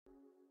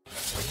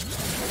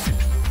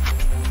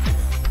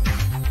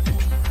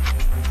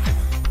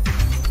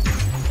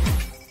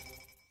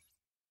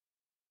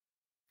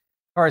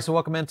All right, so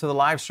welcome into the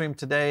live stream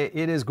today.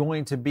 It is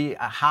going to be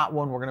a hot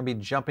one. We're going to be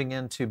jumping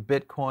into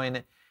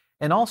Bitcoin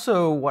and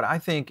also what I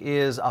think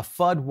is a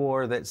FUD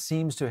war that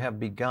seems to have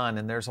begun.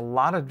 And there's a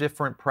lot of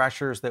different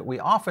pressures that we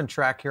often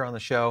track here on the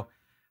show,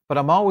 but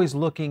I'm always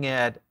looking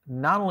at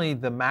not only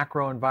the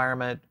macro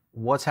environment,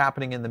 what's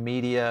happening in the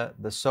media,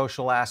 the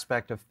social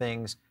aspect of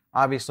things.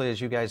 Obviously, as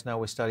you guys know,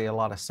 we study a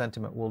lot of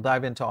sentiment. We'll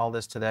dive into all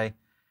this today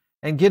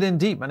and get in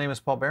deep. My name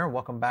is Paul Barron.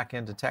 Welcome back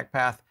into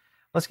TechPath.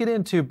 Let's get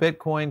into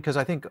Bitcoin because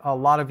I think a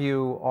lot of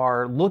you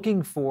are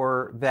looking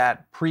for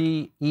that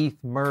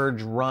pre-ETH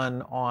merge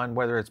run on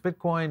whether it's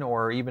Bitcoin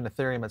or even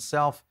Ethereum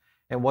itself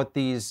and what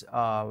these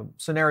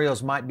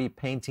scenarios might be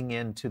painting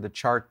into the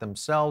chart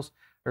themselves.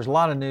 There's a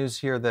lot of news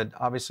here that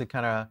obviously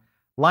kind of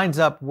lines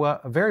up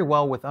very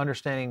well with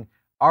understanding,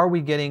 are we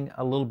getting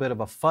a little bit of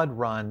a FUD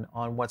run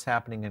on what's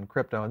happening in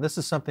crypto? And this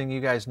is something you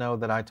guys know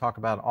that I talk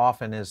about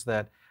often, is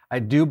that I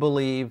do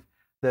believe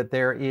that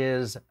there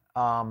is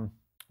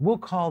we'll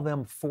call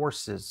them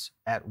forces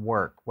at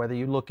work, whether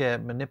you look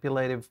at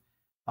manipulative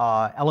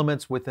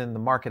elements within the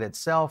market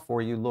itself,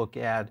 or you look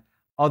at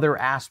other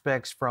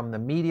aspects from the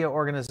media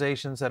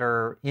organizations that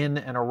are in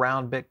and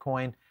around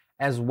Bitcoin,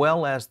 as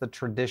well as the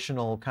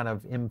traditional kind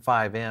of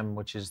M5M,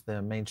 which is the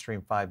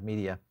mainstream 5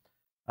 media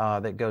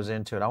that goes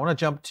into it. I want to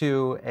jump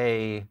to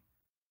a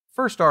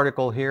first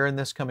article here, and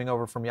this coming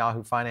over from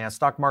Yahoo Finance.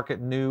 Stock market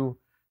news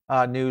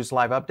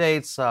live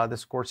updates.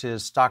 This, of course,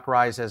 is stock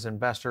rise as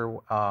investor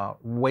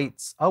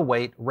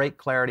await rate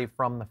clarity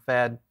from the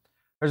Fed.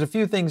 There's a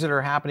few things that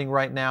are happening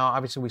right now.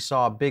 Obviously, we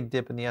saw a big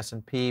dip in the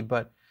S&P,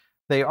 but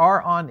they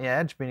are on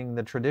edge, meaning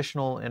the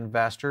traditional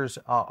investors,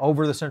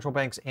 over the central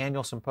bank's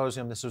annual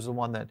symposium. This was the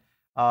one that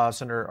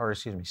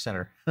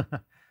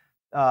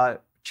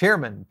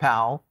Chairman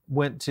Powell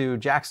went to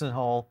Jackson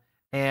Hole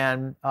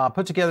and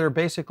put together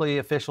basically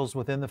officials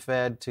within the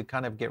Fed to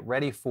kind of get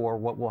ready for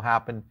what will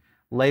happen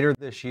later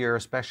this year,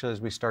 especially as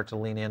we start to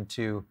lean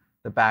into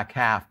the back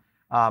half.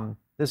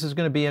 This is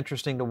going to be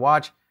interesting to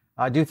watch.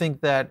 I do think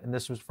that, and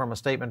this was from a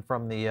statement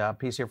from the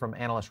piece here from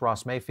analyst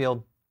Ross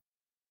Mayfield,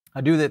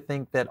 I do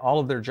think that all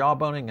of their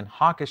jawboning and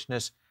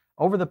hawkishness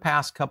over the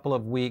past couple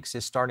of weeks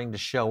is starting to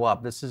show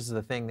up. This is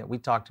the thing that we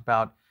talked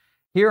about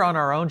here on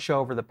our own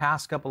show over the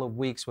past couple of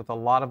weeks with a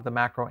lot of the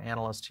macro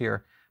analysts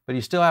here. But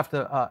you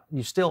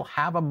still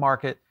have a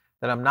market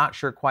that I'm not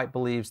sure quite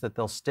believes that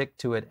they'll stick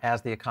to it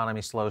as the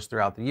economy slows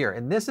throughout the year.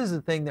 And this is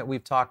the thing that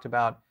we've talked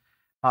about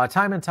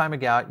time and time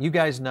again. You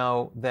guys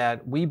know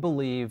that we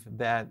believe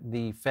that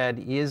the Fed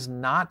is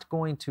not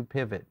going to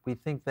pivot. We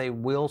think they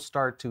will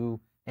start to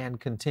and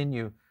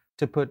continue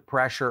to put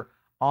pressure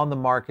on the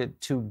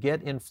market to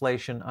get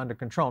inflation under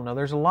control. Now,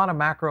 there's a lot of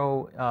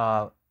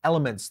macro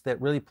elements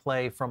that really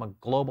play from a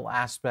global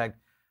aspect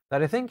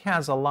that I think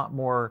has a lot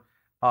more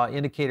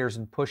indicators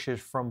and pushes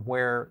from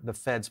where the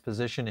Fed's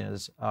position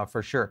is,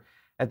 for sure.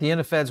 At the end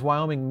of Fed's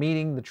Wyoming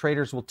meeting, the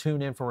traders will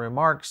tune in for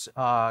remarks.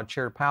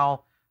 Chair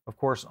Powell, of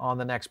course, on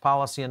the next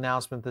policy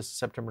announcement. This is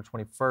September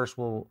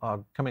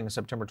 21st. Coming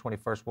September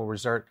 21st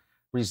will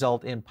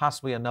result in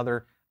possibly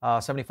another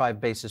 75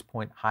 basis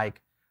point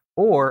hike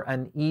or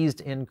an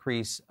eased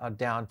increase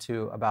down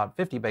to about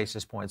 50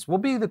 basis points. Will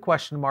be the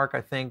question mark,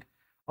 I think,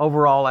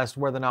 overall as to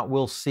whether or not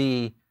we'll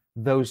see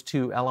those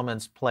two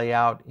elements play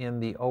out in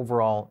the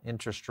overall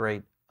interest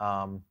rate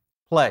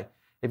play.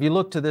 If you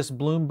look to this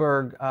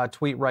Bloomberg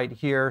tweet right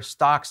here,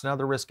 stocks and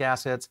other risk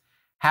assets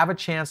have a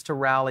chance to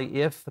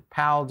rally if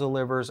Powell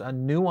delivers a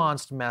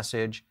nuanced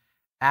message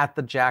at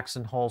the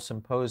Jackson Hole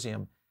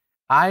Symposium.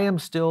 I am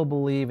still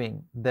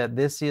believing that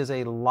this is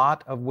a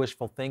lot of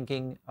wishful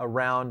thinking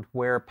around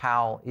where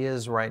Powell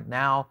is right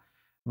now.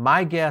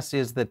 My guess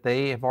is that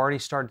they have already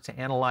started to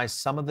analyze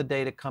some of the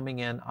data coming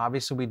in.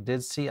 Obviously, we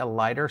did see a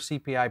lighter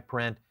CPI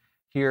print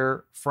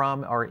here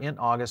in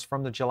August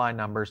from the July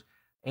numbers.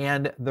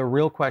 And the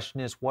real question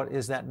is, what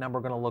is that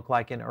number going to look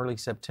like in early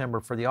September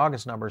for the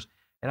August numbers?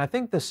 And I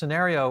think the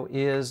scenario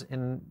is,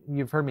 and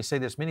you've heard me say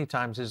this many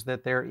times, is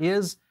that there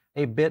is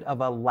a bit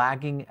of a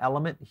lagging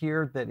element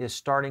here that is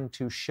starting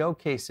to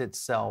showcase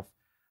itself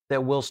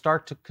that will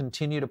start to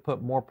continue to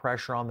put more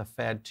pressure on the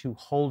Fed to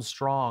hold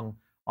strong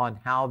on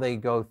how they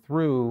go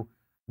through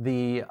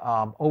the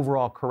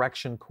overall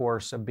correction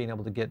course of being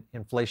able to get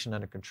inflation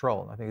under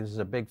control. I think this is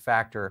a big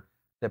factor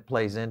that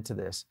plays into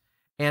this.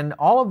 And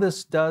all of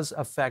this does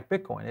affect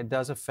Bitcoin. It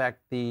does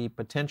affect the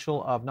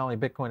potential of not only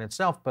Bitcoin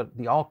itself, but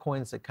the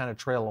altcoins that kind of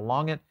trail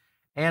along it.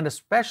 And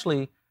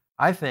especially,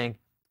 I think,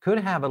 could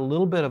have a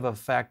little bit of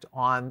effect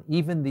on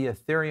even the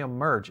Ethereum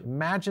merge.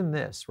 Imagine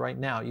this right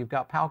now. You've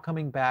got Powell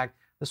coming back.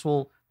 The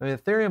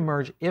Ethereum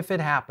merge, if it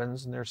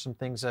happens, and there's some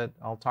things that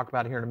I'll talk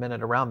about here in a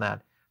minute around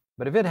that,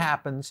 but if it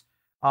happens,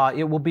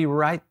 it will be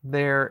right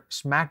there,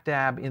 smack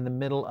dab in the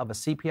middle of a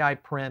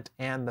CPI print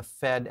and the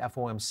Fed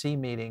FOMC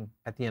meeting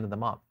at the end of the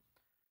month.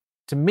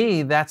 To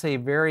me, that's a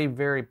very,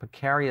 very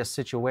precarious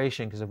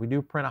situation, because if we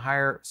do print a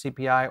higher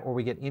CPI or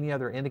we get any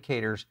other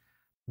indicators,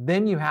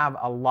 then you have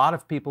a lot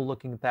of people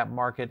looking at that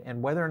market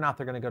and whether or not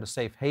they're going to go to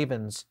safe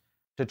havens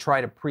to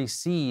try to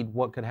precede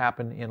what could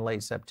happen in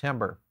late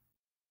September.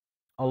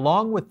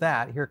 Along with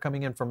that, here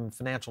coming in from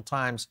Financial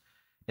Times,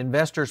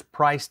 investors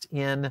priced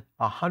in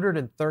a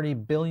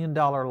 $130 billion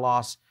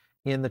loss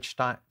in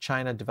the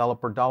China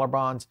developer dollar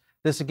bonds.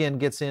 This again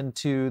gets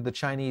into the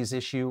Chinese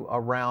issue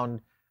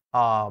around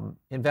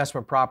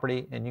investment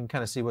property, and you can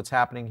kind of see what's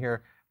happening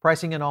here.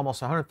 Pricing in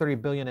almost $130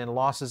 billion in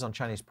losses on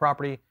Chinese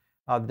property.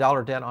 The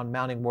dollar debt on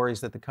mounting worries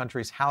that the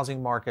country's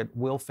housing market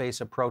will face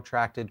a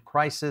protracted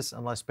crisis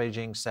unless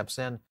Beijing steps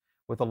in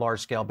with a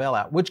large-scale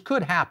bailout, which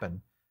could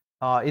happen.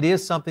 It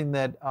is something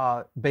that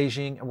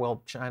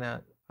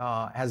China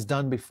has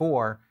done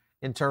before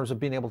in terms of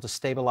being able to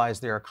stabilize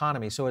their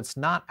economy. So it's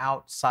not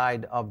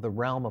outside of the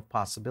realm of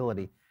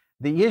possibility.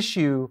 The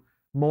issue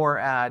more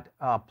at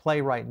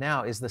play right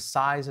now is the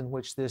size in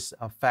which this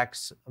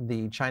affects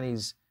the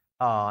Chinese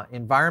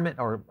environment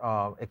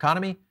or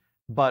economy,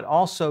 but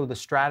also the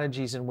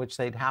strategies in which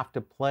they'd have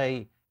to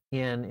play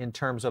in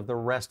terms of the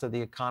rest of the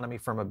economy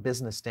from a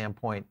business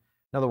standpoint.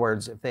 In other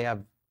words, if they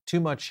have too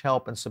much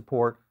help and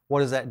support, what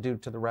does that do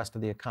to the rest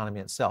of the economy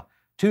itself?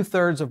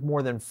 2/3 of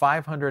more than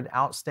 500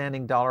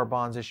 outstanding dollar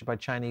bonds issued by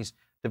Chinese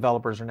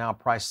developers are now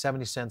priced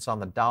 70 cents on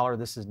the dollar.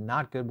 This is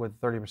not good with a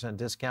 30%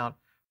 discount.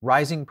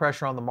 Rising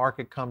pressure on the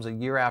market comes a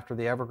year after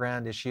the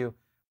Evergrande issue,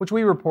 which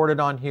we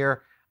reported on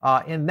here.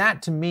 And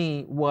that, to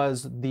me,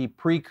 was the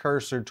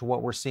precursor to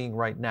what we're seeing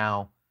right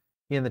now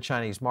in the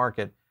Chinese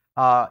market.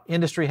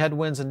 Industry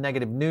headwinds and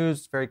negative news.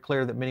 It's very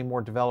clear that many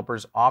more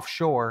developers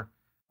offshore,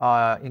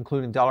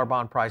 including dollar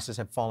bond prices,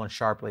 have fallen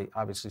sharply,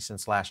 obviously,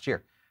 since last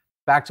year.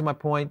 Back to my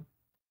point,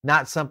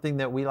 not something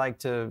that we like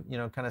to,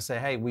 kind of say,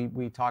 hey,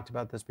 we talked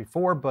about this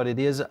before, but it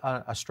is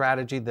a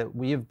strategy that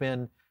we have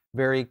been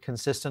very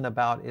consistent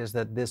about, is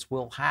that this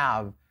will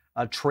have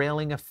a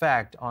trailing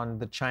effect on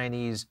the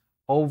Chinese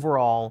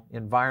overall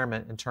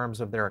environment in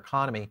terms of their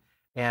economy.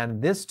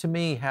 And this, to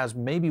me, has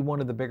maybe one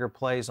of the bigger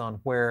plays on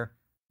where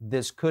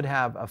this could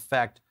have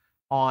effect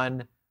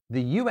on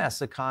the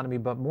U.S. economy,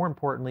 but more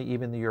importantly,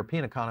 even the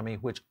European economy,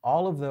 which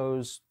all of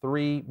those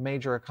three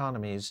major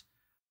economies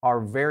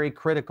are very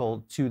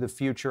critical to the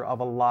future of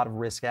a lot of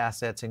risk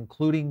assets,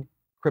 including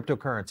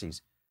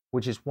cryptocurrencies,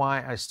 which is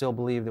why I still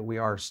believe that we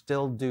are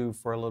still due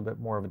for a little bit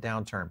more of a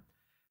downturn.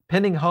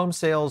 Pending home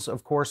sales,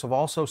 of course, have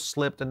also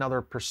slipped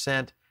another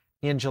percent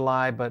in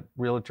July, but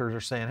realtors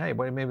are saying, hey,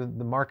 maybe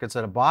the market's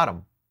at a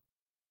bottom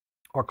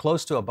or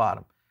close to a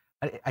bottom.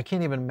 I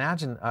can't even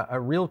imagine a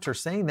realtor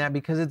saying that,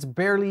 because it's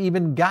barely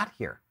even got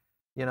here.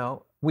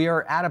 We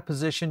are at a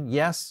position,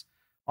 yes,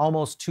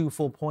 almost 2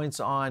 full points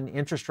on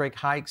interest rate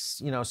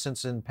hikes,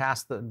 since in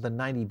past the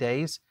 90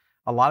 days.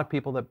 A lot of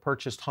people that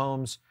purchased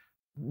homes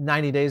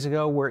 90 days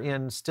ago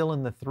were still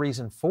in the 3s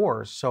and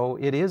 4s. So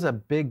it is a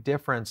big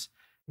difference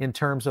in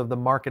terms of the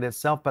market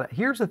itself. But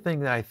here's the thing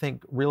that I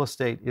think real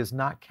estate is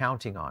not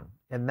counting on,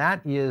 and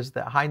that is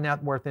that high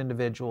net worth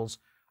individuals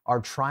are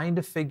trying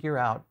to figure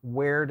out,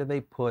 where do they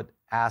put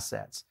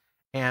assets?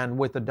 And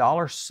with the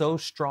dollar so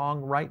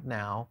strong right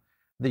now,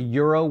 the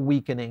euro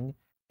weakening,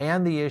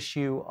 and the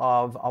issue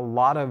of a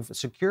lot of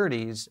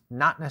securities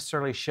not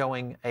necessarily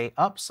showing a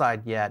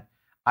upside yet,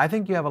 I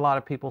think you have a lot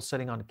of people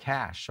sitting on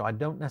cash. So I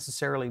don't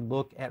necessarily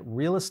look at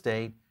real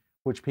estate,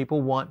 which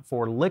people want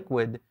for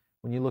liquid.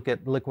 When you look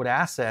at liquid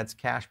assets,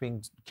 cash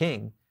being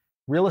king,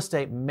 real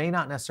estate may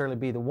not necessarily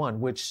be the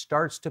one, which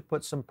starts to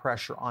put some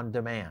pressure on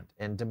demand,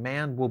 and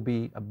demand will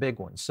be a big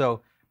one.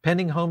 So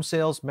pending home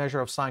sales, measure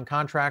of signed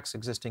contracts,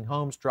 existing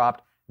homes,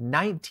 dropped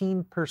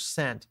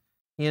 19%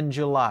 in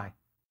July.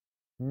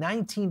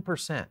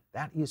 19%.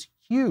 That is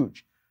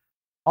huge.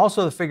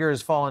 Also, the figure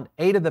has fallen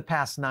 8 of the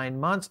past 9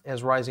 months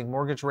as rising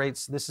mortgage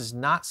rates. This is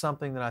not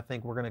something that I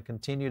think we're going to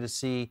continue to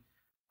see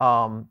a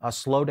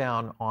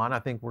slowdown on. I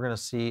think we're going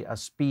to see a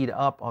speed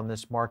up on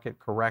this market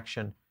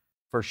correction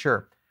for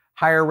sure.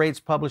 Higher rates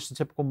published the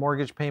typical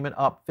mortgage payment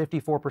up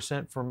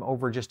 54% from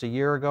over just a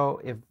year ago.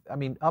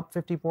 Up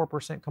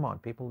 54%, come on,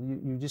 people.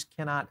 You just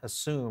cannot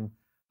assume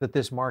that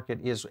this market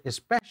is,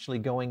 especially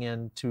going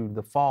into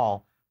the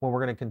fall, when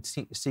we're going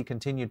to see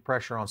continued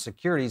pressure on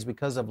securities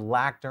because of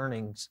lacked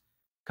earnings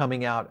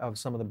coming out of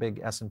some of the big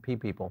S&P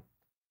people,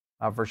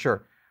 for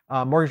sure.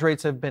 Mortgage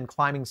rates have been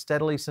climbing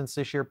steadily since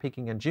this year,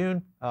 peaking in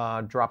June,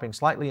 dropping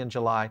slightly in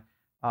July.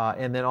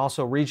 And then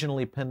also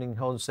regionally, pending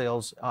home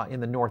sales in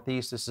the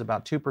Northeast, this is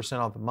about 2%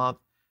 off the month.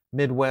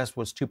 Midwest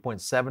was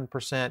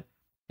 2.7%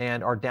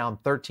 and are down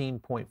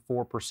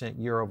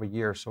 13.4% year over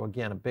year. So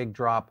again, a big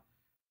drop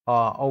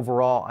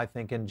overall, I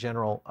think, in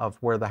general, of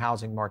where the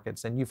housing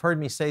markets. And you've heard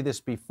me say this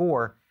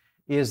before,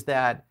 is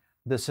that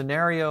the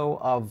scenario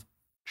of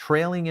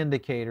trailing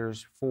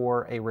indicators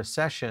for a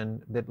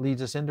recession that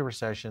leads us into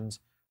recessions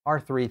are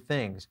 3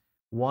 things.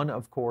 One,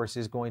 of course,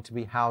 is going to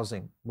be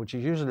housing, which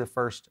is usually the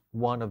first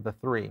one of the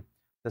 3.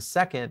 The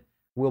second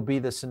will be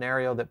the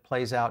scenario that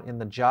plays out in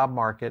the job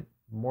market,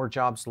 more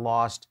jobs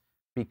lost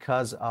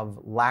because of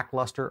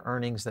lackluster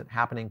earnings that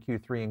happen in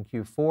Q3 and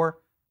Q4.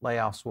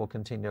 Layoffs will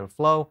continue to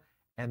flow.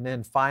 And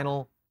then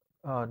final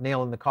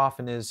nail in the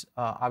coffin is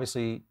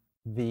obviously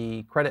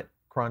the credit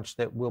crunch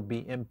that will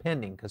be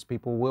impending, because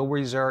people will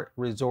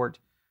resort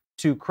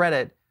to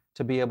credit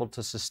to be able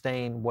to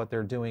sustain what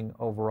they're doing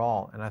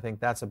overall. And I think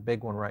that's a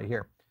big one right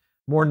here.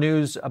 More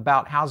news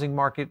about housing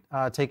market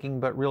taking,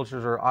 but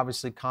realtors are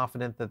obviously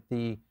confident that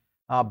the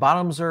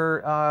bottoms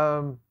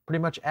are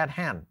pretty much at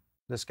hand.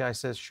 This guy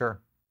says, sure,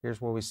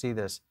 here's where we see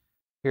this.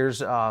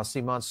 Here's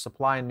see months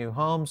supply in new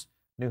homes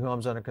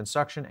under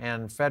construction,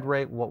 and Fed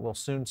rate. What we'll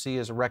soon see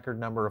is a record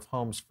number of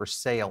homes for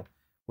sale,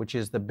 which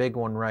is the big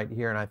one right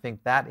here. And I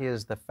think that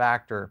is the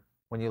factor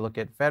when you look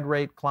at Fed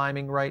rate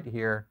climbing right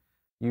here.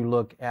 You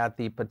look at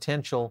the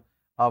potential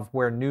of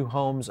where new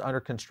homes under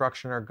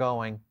construction are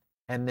going,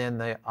 and then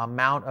the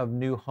amount of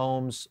new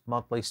homes,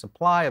 monthly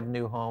supply of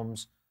new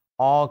homes,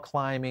 all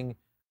climbing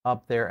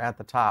up there at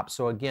the top.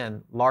 So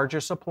again,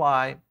 larger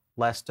supply,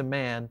 less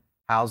demand,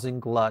 housing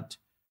glut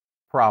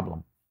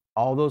problem.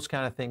 All those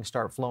kind of things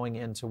start flowing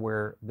into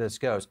where this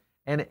goes.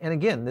 And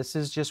again, this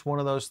is just one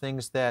of those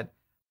things that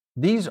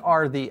these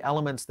are the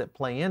elements that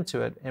play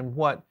into it. And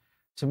what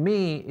to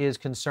me is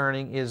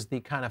concerning is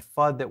the kind of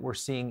FUD that we're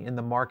seeing in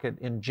the market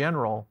in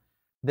general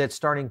that's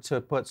starting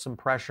to put some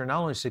pressure, not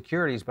only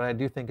securities, but I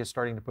do think it's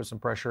starting to put some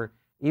pressure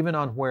even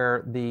on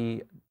where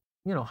the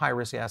high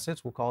risk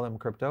assets, we'll call them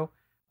crypto,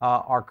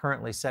 are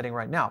currently setting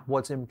right now.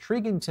 What's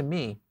intriguing to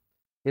me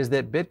is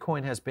that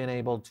Bitcoin has been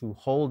able to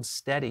hold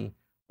steady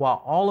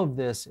while all of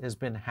this has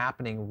been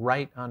happening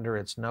right under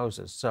its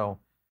noses. So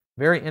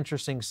very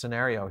interesting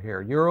scenario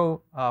here.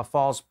 Euro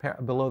falls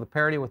below the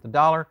parity with the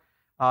dollar.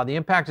 The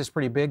impact is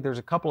pretty big. There's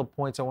a couple of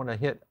points I want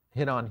to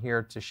hit on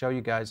here to show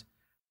you guys.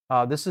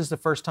 This is the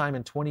first time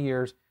in 20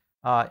 years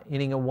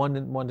hitting a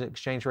one-to-one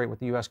exchange rate with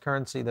the U.S.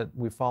 currency that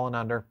we've fallen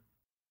under.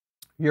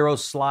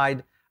 Euro's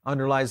slide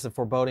underlies the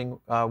foreboding,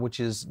 which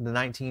is the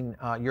 19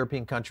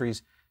 European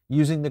countries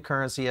using the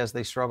currency as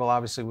they struggle,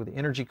 obviously, with the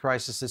energy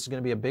crisis. This is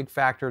going to be a big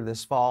factor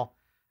this fall,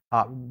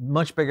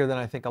 much bigger than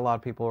I think a lot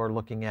of people are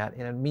looking at.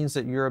 And it means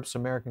that Europe's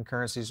American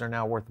currencies are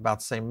now worth about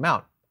the same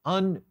amount.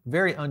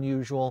 Very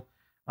unusual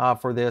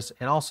for this.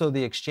 And also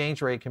the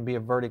exchange rate can be a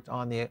verdict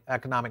on the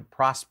economic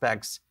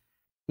prospects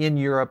in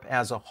Europe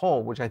as a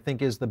whole, which I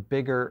think is the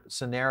bigger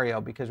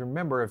scenario. Because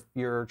remember, if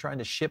you're trying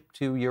to ship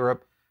to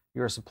Europe,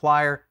 you're a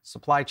supplier,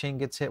 supply chain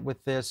gets hit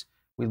with this.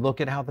 We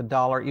look at how the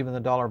dollar, even the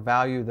dollar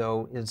value,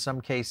 though, in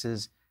some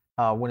cases,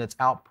 when it's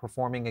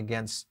outperforming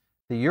against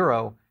the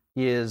euro,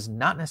 is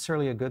not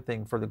necessarily a good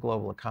thing for the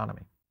global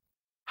economy.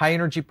 High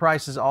energy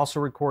prices also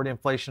record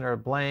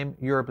inflationary blame.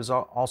 Europe is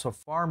also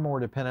far more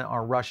dependent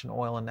on Russian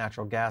oil and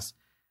natural gas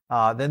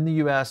than the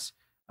U.S.,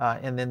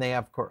 and then they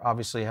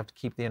obviously have to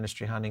keep the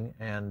industry hunting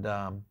and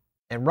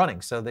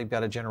running. So they've got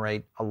to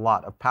generate a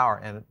lot of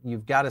power. And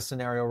you've got a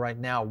scenario right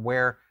now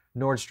where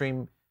Nord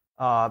Stream,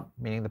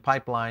 meaning the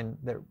pipeline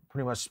that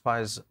pretty much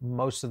supplies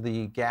most of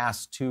the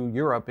gas to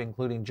Europe,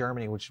 including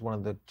Germany, which is one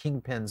of the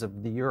kingpins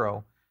of the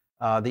euro,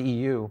 the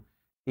EU,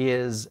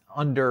 is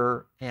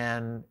under,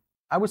 and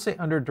I would say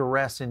under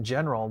duress in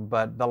general,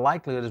 but the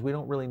likelihood is we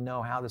don't really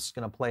know how this is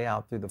going to play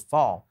out through the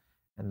fall.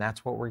 And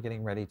that's what we're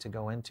getting ready to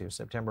go into,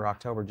 September,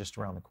 October, just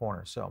around the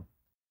corner. So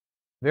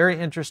very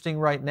interesting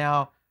right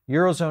now.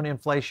 Eurozone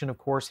inflation, of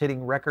course,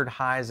 hitting record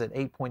highs at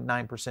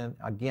 8.9%,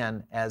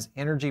 again, as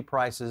energy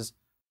prices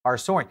are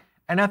soaring.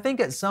 And I think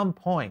at some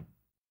point,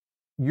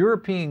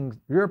 European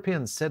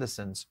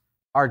citizens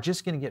are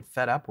just going to get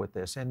fed up with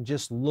this and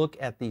just look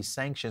at these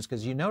sanctions.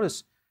 Because you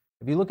notice,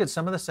 if you look at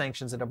some of the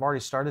sanctions that have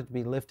already started to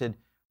be lifted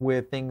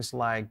with things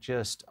like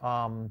just,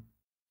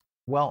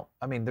 well,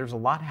 I mean, there's a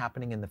lot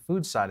happening in the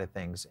food side of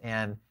things.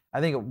 And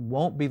I think it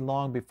won't be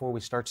long before we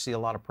start to see a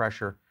lot of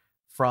pressure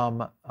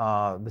from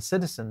the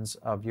citizens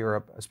of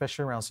Europe,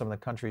 especially around some of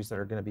the countries that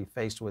are going to be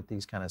faced with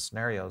these kind of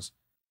scenarios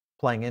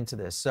playing into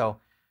this. So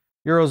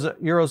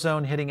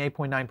Eurozone hitting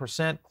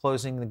 8.9%,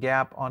 closing the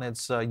gap on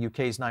its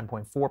UK's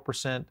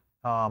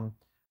 9.4%.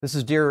 This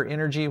is dearer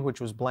energy,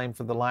 which was blamed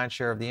for the lion's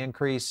share of the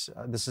increase.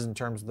 This is in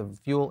terms of the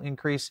fuel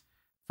increase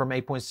from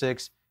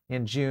 8.6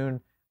 in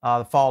June.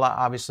 The fallout,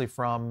 obviously,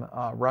 from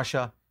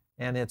Russia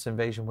and its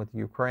invasion with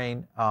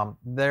Ukraine.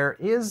 There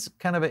is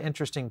kind of an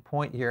interesting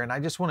point here, and I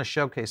just want to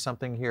showcase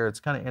something here. It's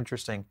kind of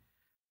interesting.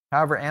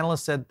 However,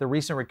 analysts said the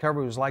recent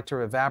recovery was likely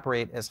to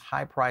evaporate as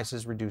high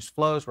prices reduce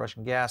flows,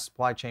 Russian gas,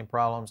 supply chain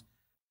problems,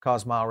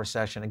 cause mild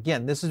recession.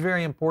 Again, this is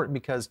very important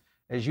because,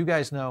 as you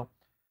guys know,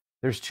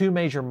 there's two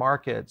major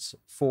markets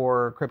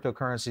for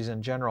cryptocurrencies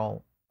in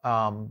general.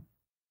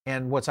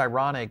 And what's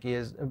ironic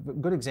is, a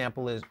good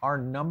example is our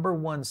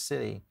 #1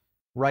 city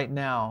right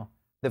now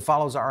that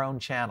follows our own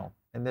channel,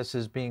 and this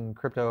is being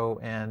crypto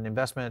and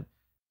investment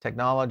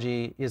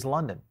technology, is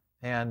London.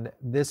 And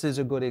this is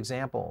a good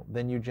example.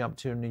 Then you jump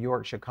to New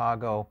York,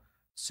 Chicago,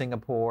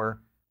 Singapore,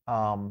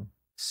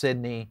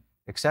 Sydney,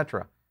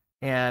 etc.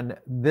 And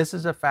this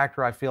is a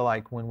factor I feel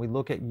like when we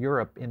look at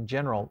Europe in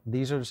general,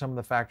 these are some of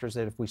the factors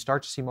that if we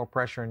start to see more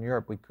pressure in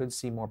Europe, we could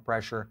see more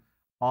pressure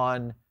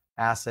on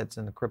assets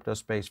in the crypto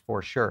space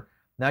for sure.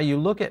 Now you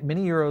look at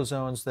many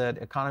Eurozones that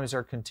economies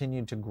are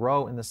continuing to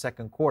grow in the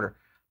second quarter.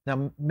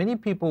 Now many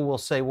people will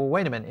say, well,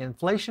 wait a minute,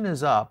 inflation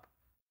is up,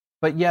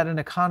 but yet an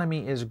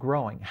economy is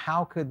growing.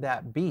 How could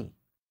that be?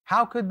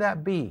 How could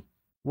that be?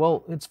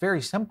 Well, it's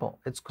very simple.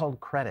 It's called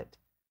credit.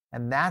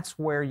 And that's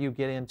where you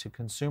get into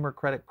consumer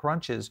credit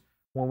crunches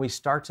when we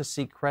start to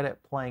see credit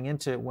playing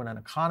into it when an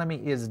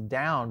economy is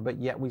down, but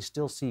yet we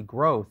still see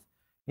growth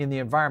in the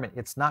environment.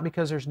 It's not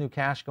because there's new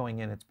cash going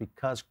in, it's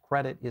because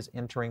credit is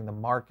entering the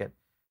market.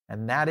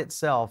 And that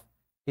itself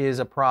is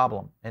a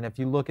problem. And if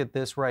you look at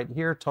this right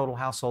here, total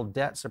household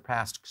debt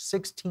surpassed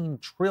 16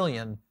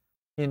 trillion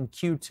in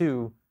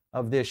Q2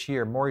 of this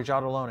year. Mortgage,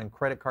 auto loan, and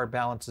credit card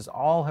balances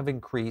all have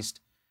increased.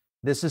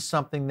 This is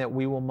something that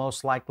we will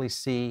most likely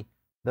see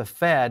the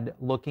Fed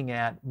looking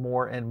at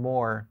more and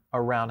more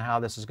around how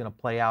this is going to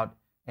play out.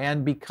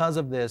 And because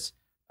of this,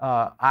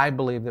 I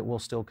believe that we'll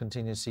still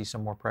continue to see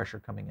some more pressure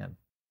coming in.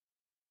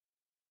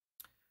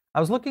 I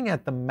was looking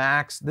at the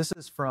max. This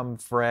is from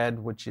Fred,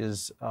 which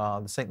is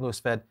the St. Louis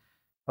Fed.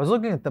 I was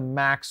looking at the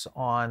max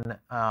on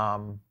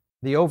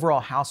the overall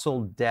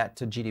household debt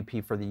to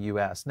GDP for the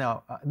U.S.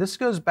 Now, this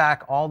goes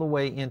back all the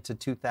way into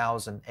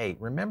 2008.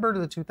 Remember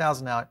the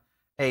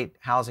 2008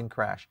 housing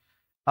crash?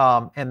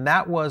 And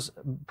that was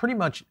pretty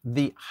much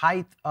the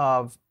height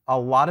of a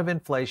lot of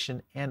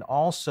inflation and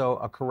also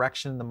a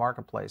correction in the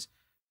marketplace.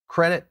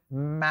 Credit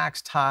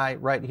maxed high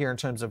right here in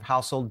terms of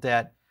household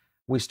debt.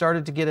 We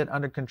started to get it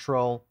under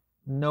control.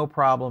 No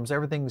problems.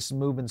 Everything's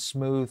moving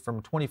smooth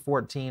from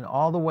 2014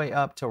 all the way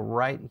up to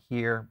right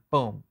here.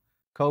 Boom.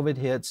 COVID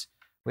hits.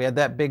 We had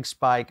that big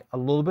spike, a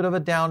little bit of a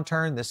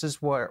downturn. This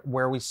is where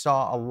we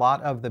saw a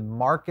lot of the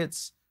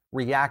markets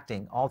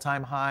reacting.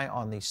 All-time high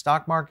on the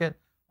stock market,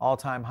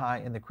 all-time high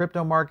in the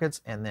crypto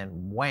markets, and then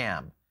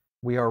wham,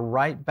 we are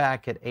right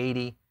back at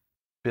 $80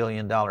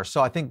 billion.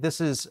 So I think this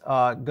is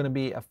going to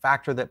be a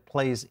factor that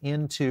plays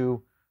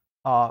into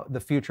the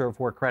future of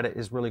where credit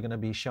is really going to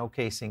be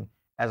showcasing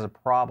as a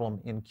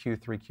problem in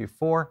Q3,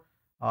 Q4,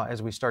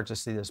 as we start to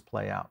see this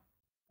play out,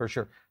 for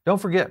sure. Don't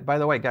forget, by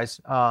the way,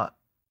 guys,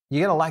 you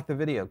got to like the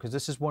video because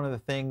this is one of the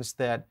things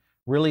that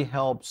really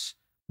helps,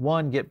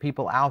 one, get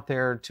people out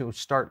there to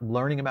start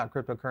learning about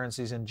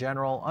cryptocurrencies in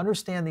general,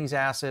 understand these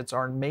assets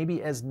are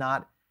maybe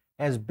not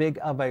as big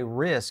of a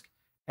risk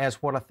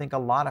as what I think a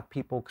lot of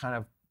people kind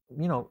of,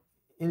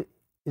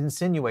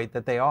 insinuate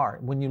that they are.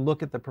 When you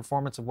look at the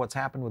performance of what's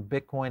happened with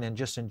Bitcoin and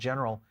just in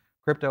general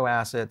crypto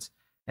assets,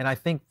 and I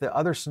think the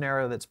other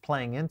scenario that's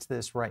playing into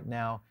this right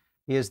now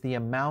is the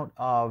amount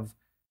of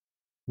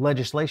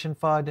legislation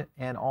FUD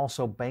and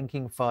also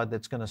banking FUD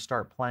that's going to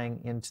start playing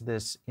into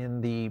this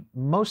in the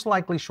most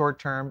likely short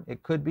term.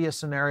 It could be a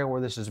scenario where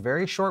this is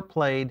very short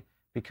played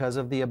because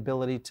of the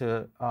ability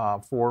to,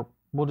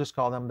 we'll just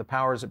call them the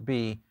powers that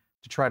be,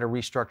 to try to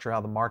restructure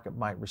how the market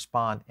might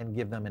respond and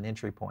give them an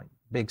entry point.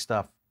 Big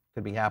stuff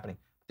could be happening.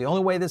 The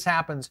only way this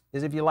happens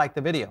is if you like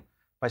the video.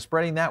 By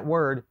spreading that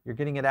word, you're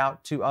getting it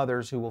out to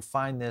others who will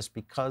find this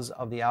because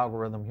of the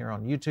algorithm here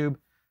on YouTube.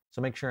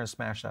 So make sure and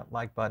smash that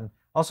like button.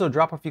 Also,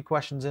 drop a few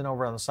questions in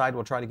over on the side.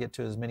 We'll try to get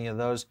to as many of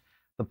those.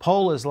 The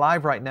poll is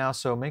live right now,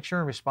 so make sure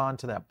and respond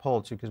to that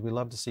poll too, because we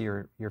love to see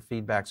your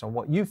feedbacks on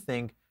what you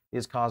think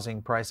is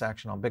causing price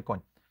action on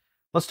Bitcoin.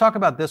 Let's talk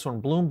about this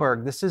one,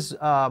 Bloomberg. This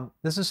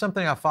is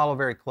something I follow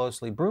very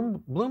closely.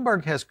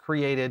 Bloomberg has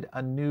created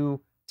a new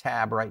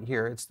tab right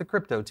here. It's the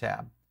crypto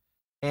tab.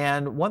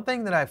 And one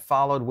thing that I've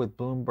followed with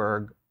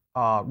Bloomberg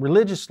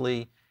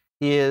religiously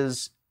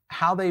is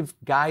how they've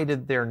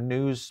guided their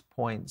news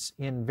points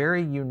in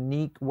very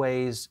unique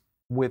ways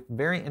with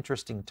very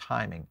interesting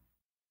timing.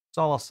 That's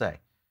all I'll say.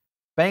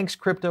 Banks'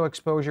 crypto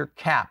exposure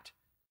capped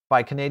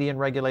by Canadian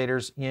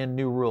regulators in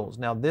new rules.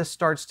 Now, this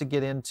starts to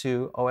get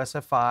into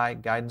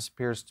OSFI.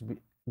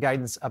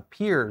 Guidance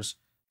appears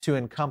to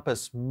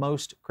encompass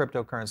most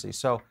cryptocurrencies.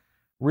 So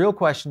real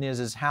question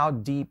is how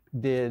deep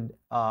did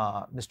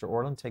Mr.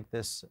 Orlin take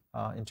this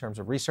in terms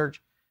of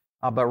research?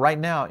 But right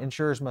now,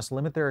 insurers must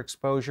limit their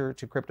exposure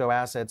to crypto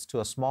assets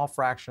to a small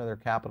fraction of their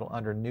capital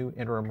under new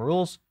interim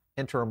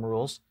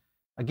rules.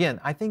 Again,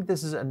 I think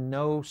this is a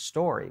no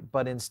story,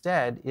 but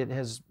instead it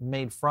has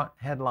made front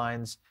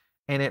headlines,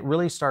 and it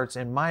really starts,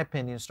 in my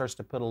opinion, starts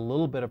to put a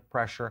little bit of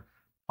pressure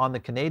on the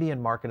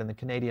Canadian market and the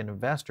Canadian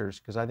investors,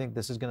 because I think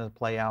this is going to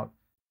play out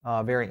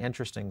very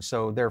interesting.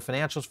 So their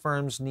financial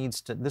firms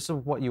this is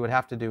what you would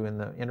have to do in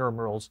the interim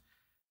rules.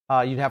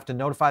 You'd have to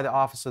notify the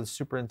Office of the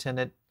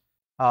Superintendent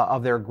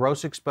of their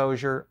gross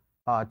exposure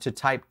to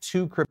type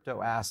 2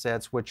 crypto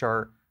assets, which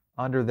are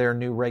under their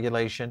new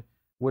regulation,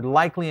 would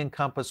likely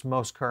encompass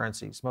most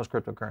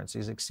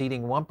cryptocurrencies,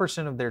 exceeding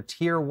 1% of their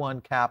tier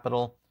 1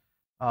 capital.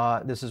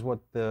 This is what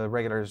the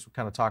regulators are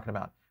kind of talking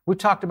about. We've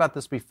talked about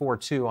this before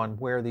too, on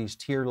where these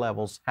tier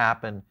levels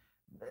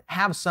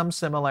have some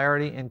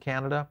similarity in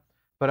Canada.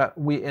 But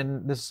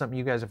and this is something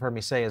you guys have heard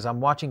me say, is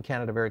I'm watching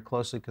Canada very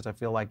closely because I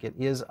feel like it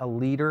is a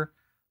leader,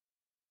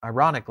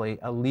 ironically,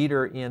 a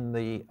leader in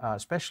the,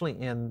 especially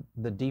in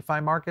the DeFi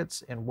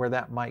markets and where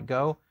that might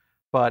go,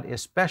 but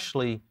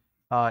especially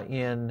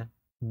in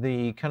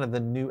the kind of the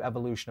new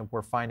evolution of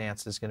where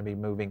finance is going to be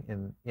moving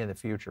in the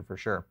future for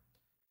sure.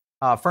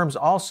 Firms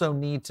also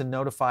need to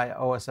notify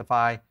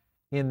OSFI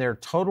in their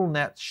total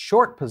net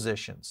short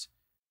positions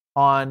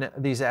on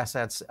these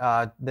assets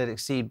that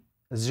exceed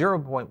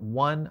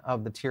 0.1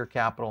 of the tier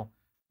capital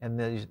And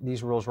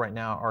these rules right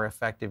now are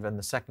effective in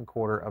the second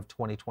quarter of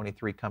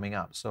 2023 coming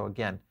up. So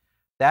again,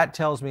 that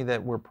tells me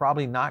that we're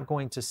probably not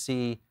going to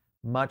see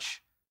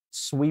much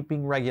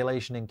sweeping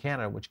regulation in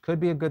Canada, which could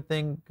be a good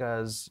thing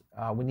because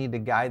we need to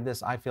guide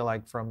this, I feel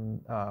like,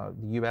 from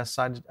the US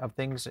side of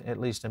things, at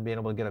least in being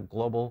able to get a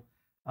global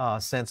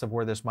sense of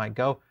where this might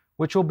go,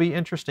 which will be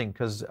interesting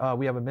because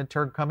we have a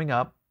midterm coming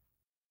up.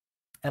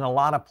 And a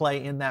lot of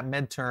play in that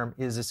midterm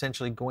is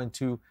essentially going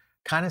to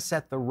kind of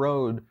set the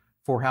road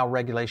for how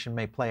regulation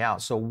may play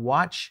out. So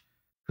watch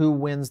who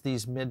wins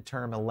these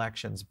midterm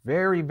elections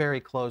very,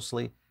 very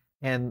closely.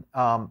 And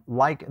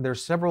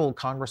there's several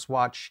Congress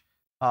Watch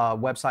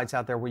websites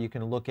out there where you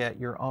can look at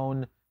your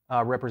own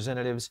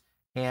representatives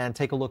and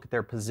take a look at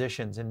their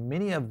positions. And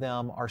many of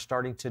them are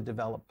starting to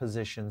develop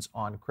positions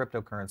on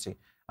cryptocurrency.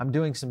 I'm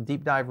doing some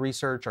deep dive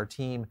research, our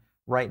team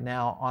right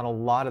now, on a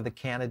lot of the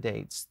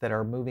candidates that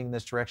are moving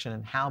this direction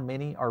and how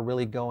many are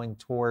really going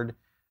toward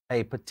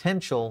a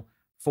potential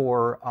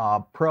for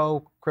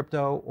pro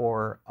crypto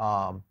or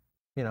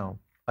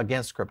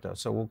against crypto.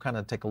 So we'll kind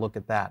of take a look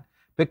at that.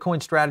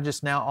 Bitcoin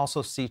strategists now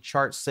also see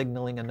charts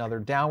signaling another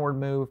downward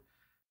move.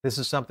 This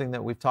is something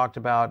that we've talked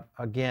about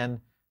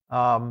again.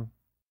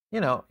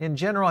 In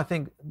general, I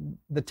think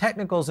the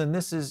technicals, and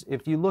this is,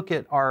 if you look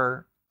at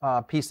our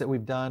piece that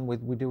we've done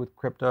we do with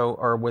crypto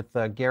or with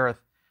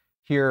Gareth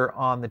here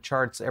on the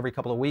charts every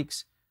couple of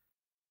weeks,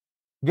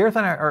 Gareth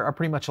and I are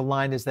pretty much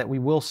aligned is that we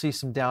will see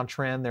some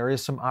downtrend. There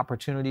is some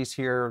opportunities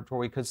here where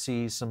we could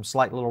see some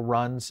slight little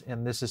runs,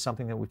 and this is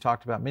something that we've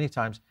talked about many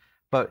times.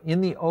 But in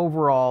the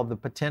overall, the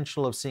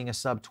potential of seeing a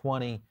sub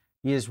 20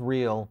 is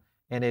real,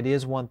 and it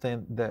is one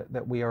thing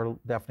that we are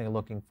definitely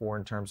looking for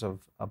in terms of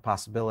a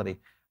possibility.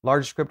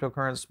 Largest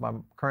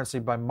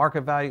cryptocurrency by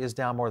market value is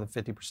down more than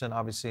 50%.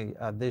 Obviously,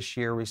 this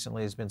year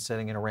recently has been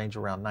sitting in a range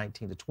around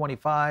 19 to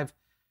 25,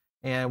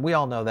 and we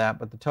all know that.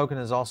 But the token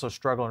has also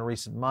struggled in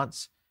recent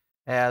months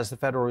as the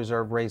Federal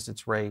Reserve raised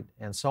its rate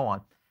and so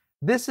on.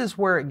 This is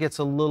where it gets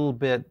a little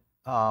bit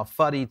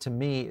fuddy to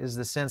me, is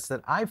the sense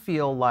that I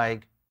feel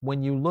like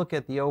when you look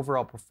at the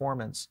overall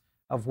performance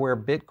of where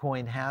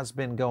Bitcoin has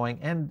been going,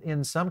 and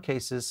in some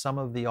cases, some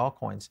of the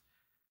altcoins,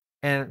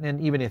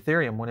 and even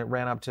Ethereum when it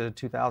ran up to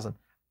 2000,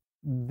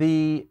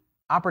 the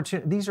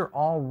opportunity, these are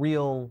all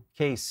real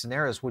case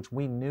scenarios, which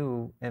we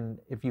knew. And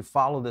if you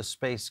follow this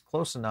space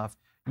close enough,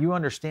 you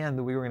understand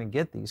that we were going to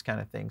get these kind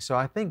of things. So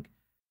I think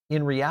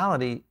in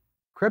reality,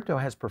 crypto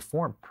has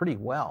performed pretty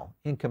well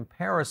in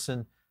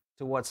comparison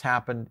to what's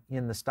happened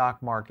in the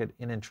stock market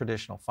and in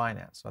traditional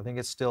finance. So I think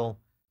it's still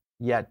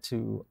yet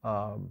to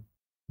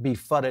be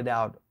fudded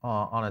out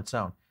on its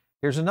own.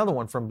 Here's another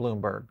one from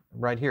Bloomberg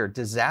right here.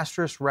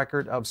 Disastrous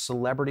record of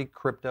celebrity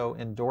crypto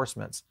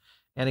endorsements.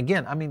 And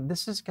again, I mean,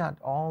 this has got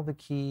all the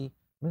key,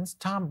 I mean, it's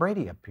Tom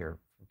Brady up here,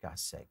 for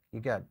God's sake. You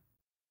got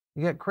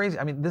crazy,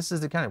 I mean, this is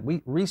the kind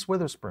of, Reese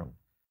Witherspoon,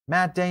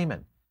 Matt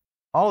Damon,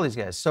 all these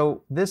guys.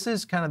 So this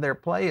is kind of their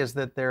play, is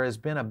that there has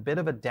been a bit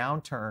of a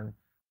downturn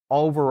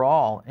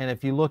overall. And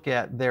if you look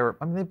at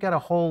they've got a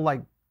whole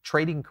like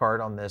trading card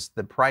on this,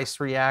 the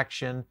price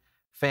reaction.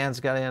 Fans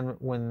got in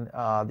when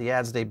the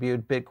ads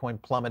debuted,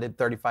 Bitcoin plummeted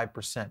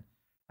 35%.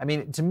 I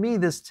mean, to me,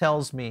 this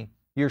tells me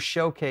you're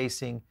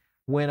showcasing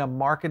when a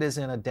market is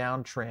in a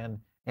downtrend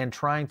and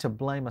trying to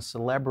blame a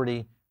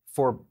celebrity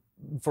for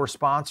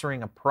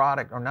sponsoring a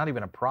product, or not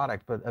even a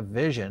product, but a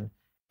vision,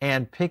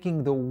 and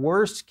picking the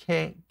worst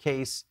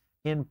case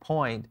in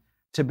point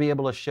to be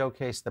able to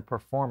showcase the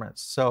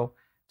performance. So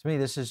to me,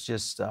 this is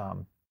just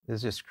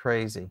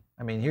crazy.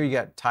 I mean, here you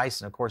got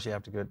Tyson. Of course, you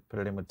have to go put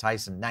it in with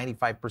Tyson,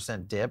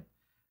 95% dip.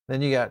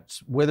 Then you got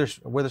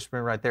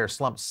Witherspoon right there,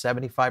 slumped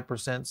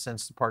 75%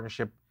 since the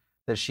partnership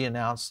that she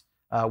announced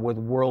with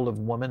World of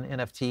Woman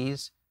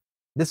NFTs.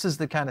 This is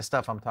the kind of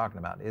stuff I'm talking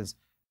about, is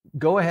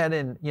go ahead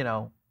and,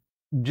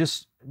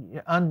 just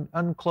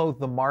unclothe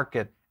the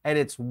market at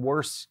its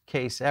worst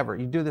case ever.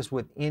 You do this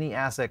with any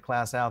asset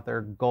class out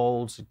there,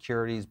 gold,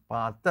 securities,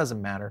 bonds,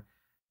 doesn't matter.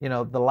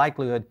 The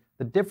likelihood,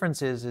 the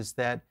difference is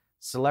that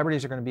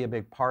celebrities are going to be a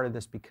big part of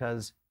this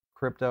because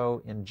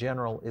crypto in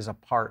general is a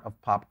part of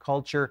pop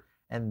culture.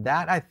 And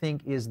that, I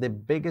think, is the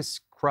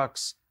biggest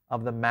crux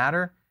of the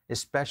matter,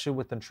 especially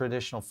with the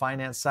traditional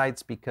finance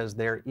sites, because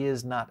there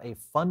is not a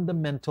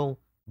fundamental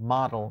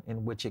model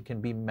in which it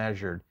can be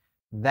measured.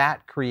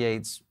 That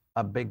creates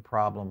a big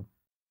problem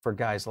for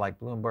guys like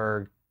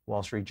Bloomberg,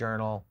 Wall Street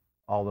Journal,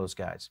 all those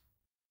guys.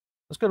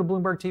 Let's go to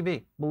Bloomberg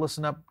TV. We'll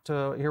listen up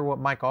to hear what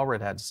Mike Allred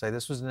had to say.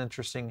 This was an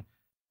interesting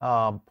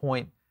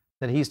point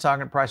that he's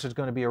talking. Price is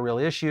going to be a real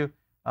issue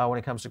when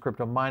it comes to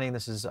crypto mining.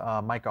 This is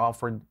Mike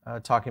Allred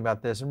talking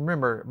about this. And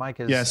remember, Mike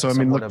is so I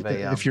mean, look,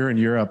 if you're in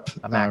Europe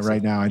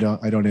right now, I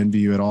don't envy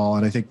you at all.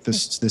 And I think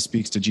this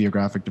speaks to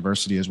geographic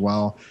diversity as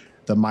well.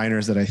 The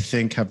miners that I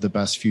think have the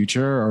best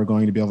future are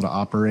going to be able to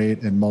operate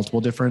in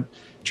multiple different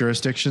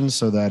jurisdictions,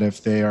 so that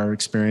if they are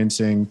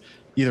experiencing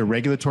either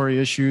regulatory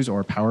issues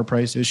or power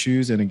price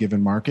issues in a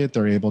given market,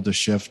 they're able to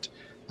shift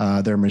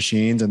their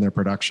machines and their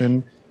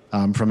production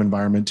from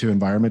environment to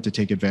environment to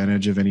take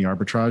advantage of any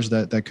arbitrage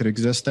that could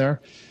exist there.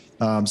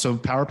 So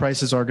power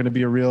prices are going to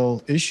be a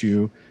real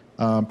issue,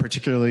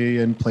 particularly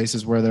in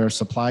places where there are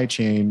supply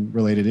chain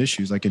related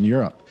issues, like in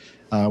Europe.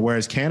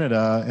 Whereas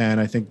Canada, and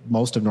I think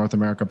most of North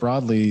America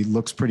broadly,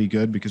 looks pretty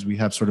good because we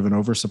have sort of an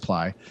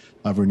oversupply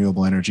of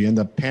renewable energy. In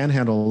the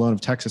panhandle alone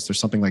of Texas, there's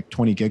something like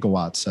 20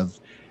 gigawatts of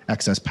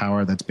excess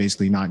power that's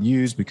basically not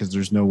used because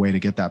there's no way to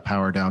get that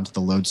power down to the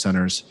load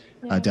centers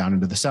down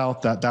into the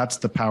south. That's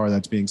the power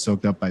that's being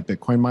soaked up by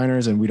Bitcoin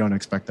miners, and we don't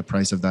expect the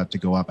price of that to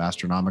go up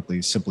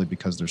astronomically simply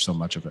because there's so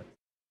much of it.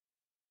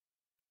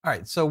 All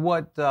right. So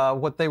what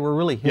they were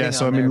really hitting on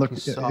so I mean, look,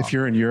 if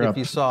you're in Europe, if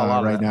you saw a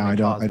lot right of that, now, I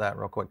don't. That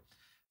real quick.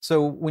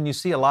 So when you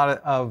see a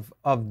lot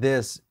of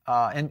this,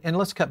 and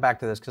let's cut back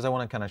to this because I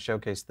want to kind of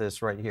showcase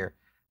this right here.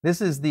 This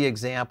is the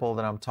example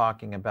that I'm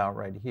talking about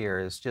right here.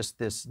 Is just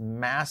this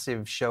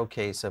massive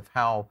showcase of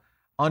how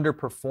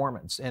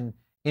underperformance, and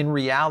in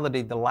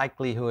reality, the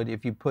likelihood,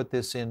 if you put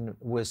this in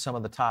with some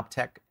of the top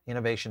tech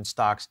innovation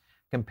stocks,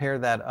 compare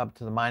that up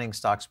to the mining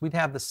stocks, we'd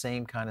have the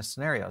same kind of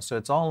scenario. So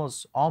it's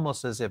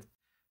almost as if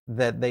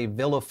that they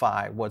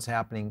vilify what's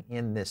happening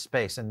in this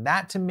space. And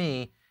that to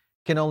me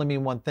can only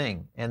mean one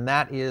thing, and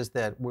that is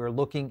that we're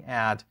looking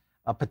at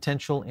a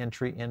potential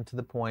entry into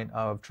the point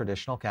of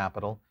traditional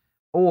capital,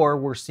 or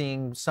we're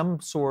seeing some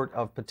sort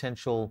of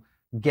potential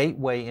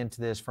gateway into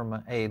this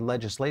from a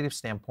legislative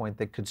standpoint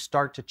that could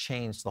start to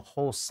change the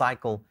whole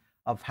cycle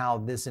of how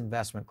this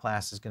investment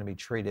class is going to be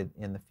treated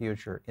in the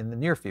future, in the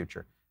near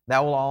future.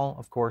 That will all,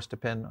 of course,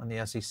 depend on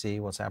the SEC,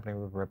 what's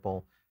happening with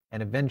Ripple,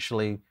 and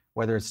eventually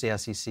whether it's the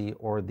SEC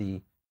or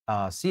the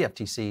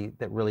CFTC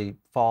that really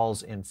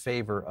falls in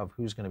favor of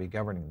who's going to be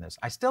governing this.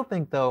 I still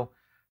think, though,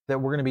 that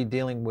we're going to be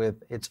dealing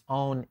with its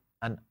own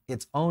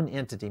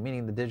entity,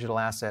 meaning the digital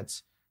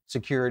assets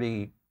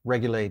security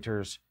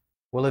regulators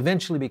will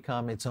eventually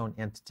become its own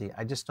entity.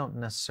 I just don't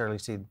necessarily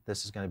see that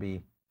this is going to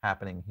be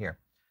happening here.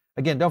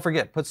 Again, don't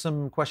forget, put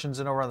some questions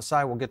in over on the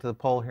side. We'll get to the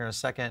poll here in a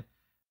second.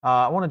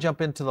 I want to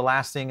jump into the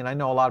last thing, and I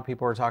know a lot of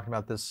people are talking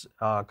about this,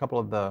 a couple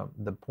of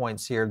the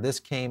points here. This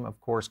came, of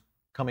course,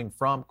 coming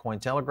from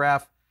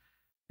Cointelegraph.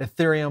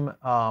 Ethereum,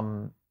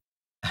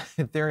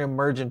 Ethereum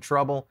merge in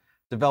trouble.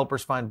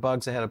 Developers find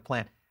bugs ahead of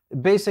plan.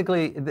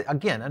 Basically,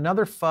 again,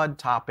 another FUD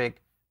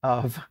topic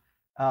of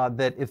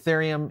that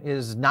Ethereum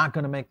is not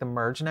going to make the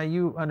merge. Now,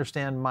 you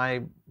understand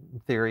my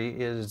theory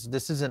is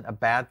this isn't a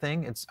bad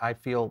thing. I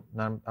feel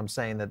I'm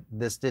saying that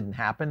this didn't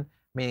happen,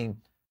 meaning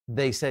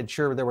they said,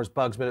 sure, there was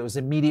bugs, but it was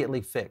immediately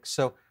fixed.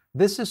 So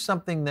this is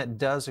something that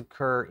does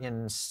occur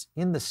in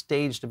the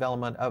stage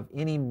development of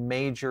any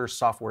major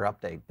software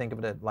update. Think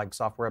of it like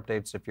software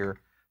updates if you're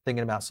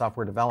thinking about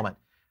software development.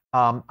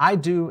 I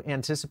do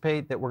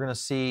anticipate that we're going to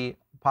see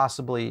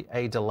possibly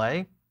a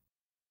delay,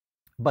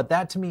 but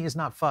that to me is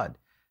not FUD.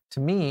 To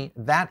me,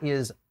 that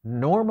is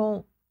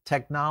normal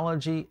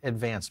technology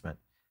advancement.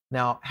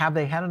 Now, have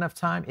they had enough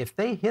time? If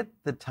they hit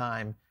the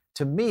time,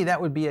 to me, that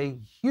would be a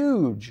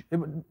huge,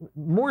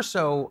 more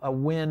so a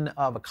win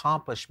of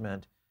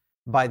accomplishment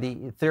by the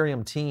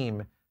Ethereum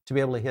team to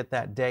be able to hit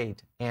that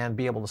date and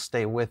be able to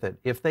stay with it.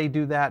 If they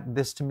do that,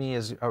 this to me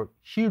is a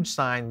huge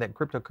sign that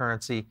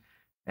cryptocurrency,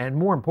 and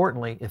more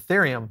importantly,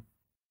 Ethereum,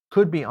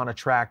 could be on a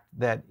track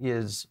that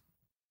is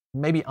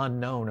maybe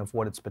unknown of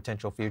what its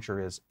potential future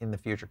is in the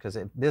future. Because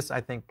this,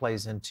 I think,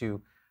 plays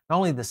into not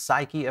only the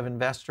psyche of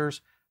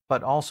investors,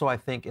 but also I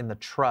think in the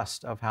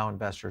trust of how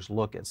investors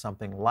look at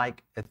something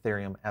like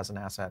Ethereum as an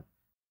asset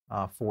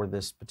for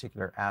this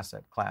particular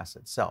asset class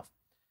itself.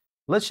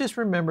 Let's just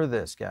remember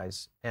this,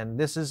 guys, and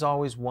this is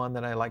always one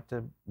that I like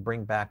to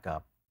bring back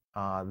up.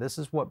 This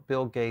is what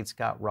Bill Gates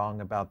got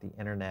wrong about the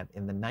internet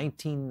in the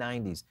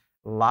 1990s.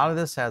 A lot of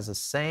this has the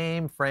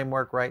same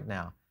framework right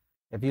now.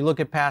 If you look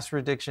at past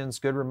predictions,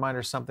 good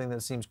reminder, something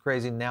that seems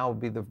crazy now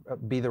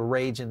would be the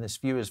rage in this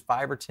few is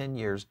 5 or 10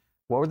 years.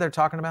 What were they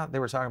talking about? They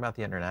were talking about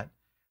the internet.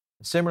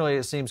 Similarly,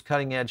 it seems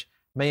cutting edge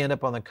may end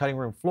up on the cutting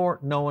room floor.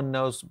 No one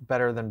knows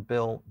better than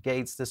Bill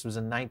Gates. This was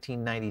in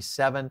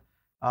 1997.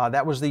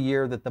 That was the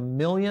year that the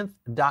millionth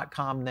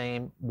 .com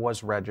name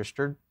was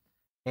registered,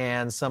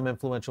 and some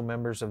influential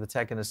members of the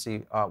tech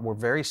industry were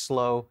very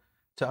slow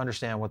to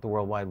understand what the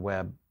World Wide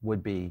Web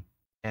would be,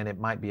 and it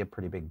might be a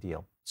pretty big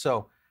deal.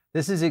 So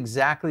this is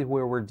exactly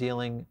where we're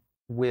dealing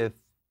with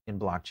in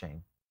blockchain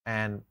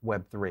and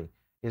Web3,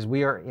 is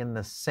we are in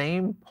the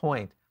same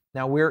point.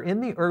 Now, we're in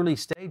the early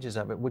stages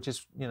of it, which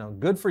is,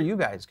 good for you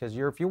guys, because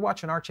if you're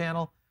watching our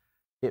channel,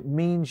 it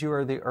means you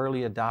are the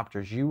early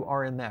adopters. You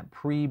are in that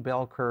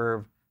pre-bell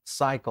curve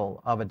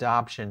cycle of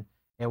adoption,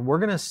 and we're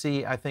going to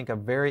see, I think, a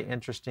very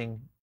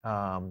interesting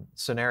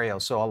scenario.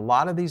 So a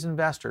lot of these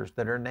investors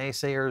that are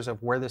naysayers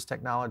of where this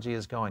technology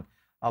is going,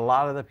 a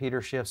lot of the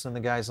Peter Schiffs and the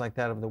guys like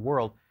that of the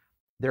world,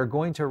 they're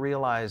going to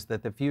realize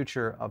that the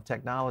future of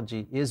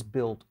technology is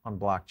built on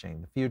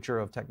blockchain. The future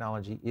of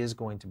technology is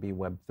going to be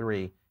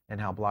Web3 and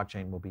how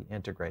blockchain will be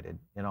integrated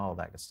and all of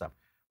that good stuff.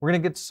 We're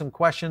going to get to some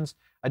questions.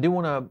 I do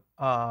want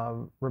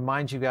to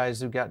remind you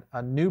guys we've got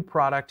a new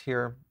product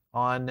here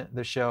on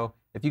the show.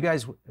 If you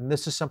guys, and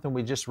this is something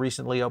we just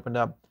recently opened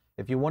up,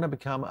 if you want to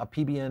become a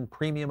PBN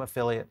premium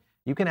affiliate,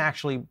 you can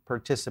actually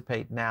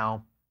participate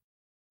now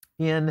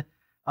in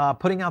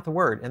putting out the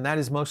word, and that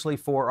is mostly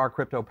for our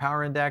Crypto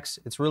Power Index.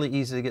 It's really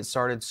easy to get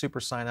started, super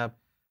sign up.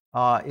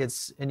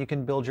 And you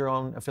can build your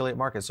own affiliate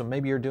market. So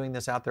maybe you're doing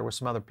this out there with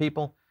some other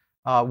people.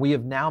 We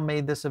have now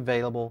made this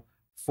available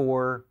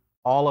for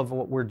all of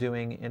what we're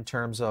doing in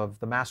terms of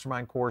the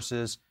mastermind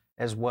courses,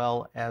 as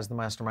well as the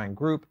mastermind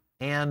group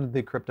and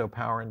the Crypto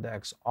Power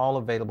Index, all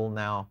available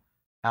now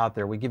out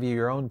there. We give you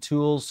your own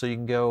tools, so you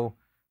can go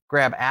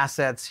grab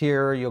assets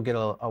here. You'll get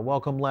a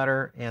welcome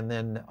letter, and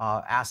then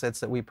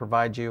assets that we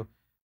provide you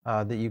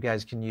that you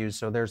guys can use.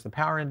 So there's the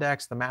Power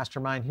Index, the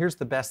mastermind. Here's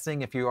the best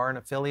thing if you are an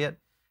affiliate.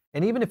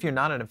 And even if you're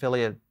not an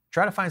affiliate,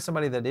 try to find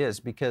somebody that is,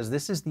 because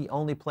this is the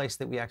only place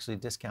that we actually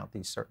discount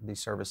these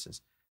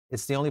services.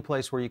 It's the only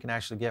place where you can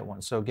actually get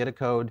one. So get a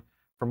code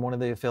from one of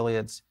the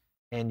affiliates,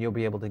 and you'll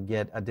be able to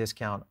get a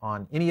discount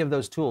on any of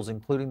those tools,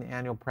 including the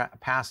annual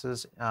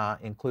passes,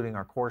 including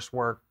our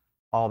coursework,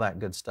 all that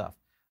good stuff.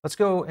 Let's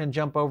go and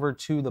jump over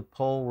to the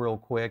poll real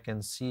quick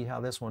and see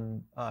how this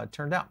one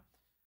turned out.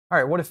 All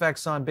right, what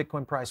affects on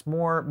Bitcoin price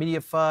more? Media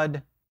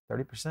FUD,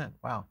 30%.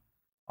 Wow.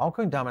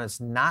 Altcoin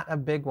dominance, not a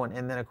big one.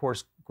 And then, of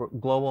course,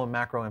 global and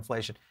macro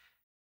inflation.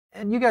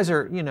 And you guys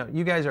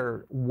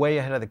are way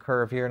ahead of the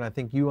curve here, and I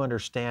think you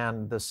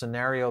understand the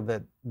scenario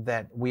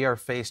that we are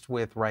faced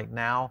with right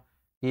now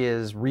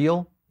is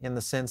real, in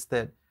the sense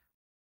that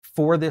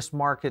for this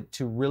market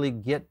to really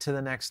get to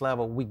the next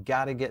level, we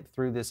got to get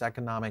through this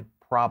economic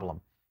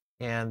problem.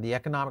 And the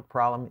economic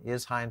problem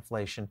is high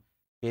inflation.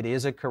 It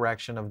is a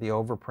correction of the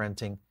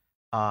overprinting.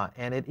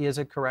 And it is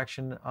a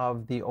correction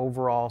of the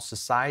overall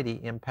society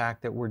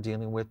impact that we're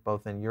dealing with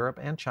both in Europe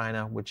and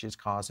China, which is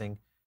causing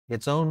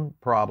its own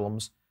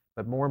problems.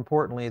 But more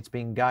importantly, it's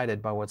being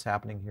guided by what's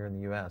happening here in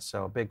the US.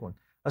 So a big one.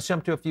 Let's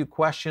jump to a few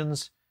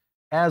questions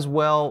as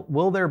well.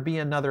 Will there be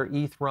another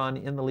ETH run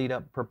in the lead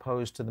up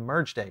proposed to the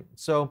merge date?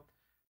 So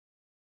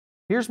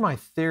here's my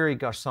theory,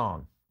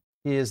 Garcon,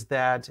 is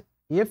that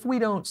if we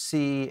don't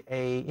see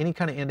any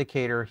kind of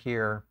indicator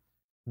here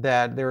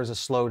that there is a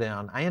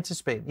slowdown, I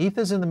anticipate ETH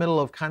is in the middle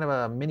of kind of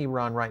a mini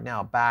run right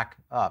now, back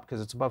up,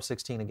 because it's above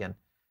 16 again.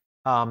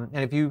 And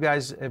if you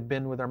guys have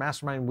been with our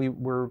mastermind,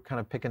 we're kind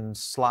of picking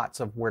slots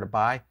of where to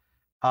buy.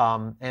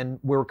 And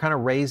we're kind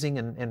of raising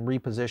and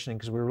repositioning,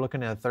 because we were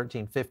looking at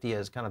 1350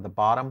 as kind of the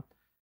bottom,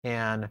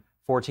 and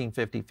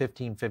 1450,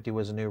 1550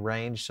 was a new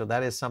range. So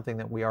that is something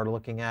that we are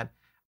looking at.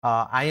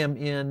 I am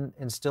in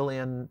and still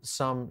in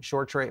some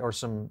short trade or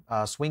some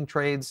swing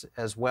trades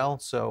as well.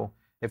 So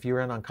if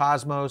you're in on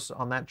Cosmos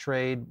on that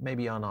trade,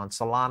 maybe on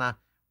Solana,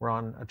 we're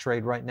on a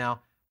trade right now.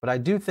 But I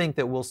do think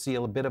that we'll see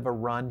a bit of a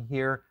run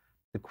here.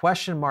 The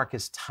question mark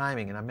is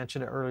timing, and I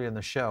mentioned it earlier in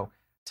the show.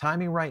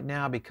 Timing right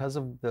now, because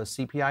of the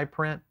CPI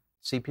print,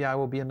 CPI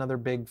will be another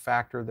big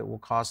factor that will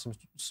cause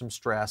some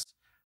stress.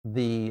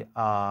 The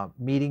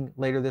meeting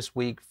later this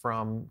week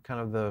from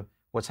kind of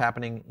what's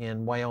happening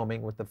in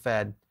Wyoming with the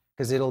Fed,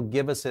 because it'll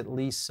give us at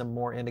least some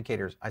more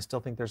indicators. I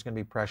still think there's going to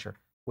be pressure,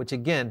 which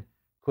again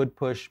could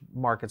push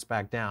markets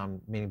back down,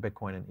 meaning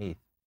Bitcoin and ETH.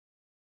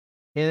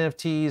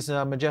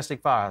 NFTs,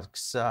 Majestic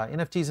Fox,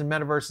 NFTs and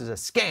Metaverse is a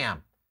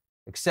scam,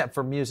 except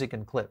for music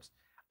and clips.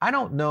 I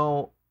don't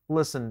know.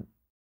 Listen,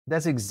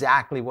 that's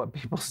exactly what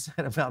people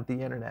said about the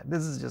internet.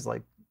 This is just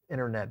like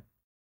internet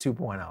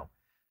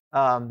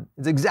 2.0.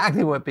 It's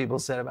exactly what people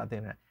said about the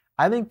internet.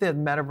 I think that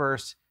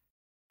Metaverse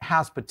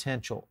has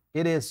potential.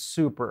 It is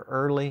super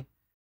early.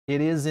 It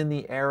is in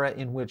the era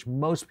in which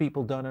most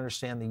people don't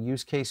understand the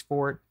use case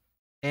for it.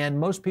 And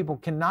most people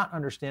cannot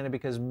understand it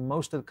because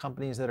most of the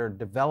companies that are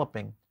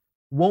developing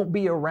won't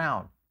be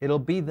around. It'll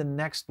be the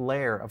next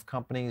layer of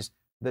companies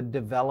that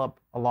develop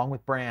along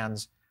with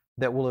brands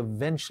that will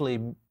eventually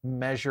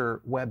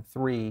measure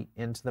Web3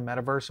 into the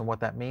metaverse and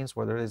what that means,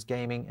 whether it is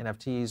gaming,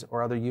 NFTs,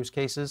 or other use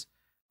cases.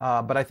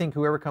 But I think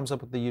whoever comes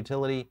up with the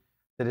utility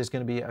that is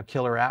going to be a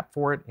killer app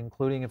for it,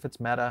 including if it's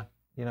Meta,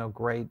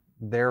 great.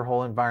 Their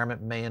whole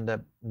environment may end up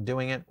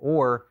doing it,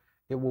 or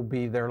it will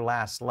be their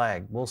last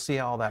leg. We'll see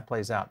how all that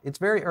plays out. It's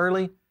very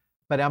early,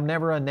 but I'm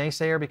never a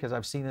naysayer because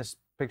I've seen this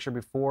picture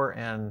before.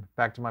 And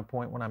back to my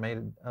point when I made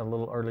it a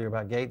little earlier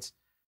about Gates,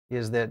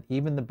 is that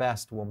even the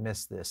best will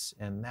miss this.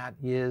 And that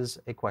is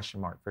a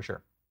question mark for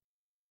sure.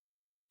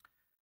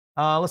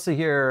 Let's see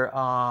here.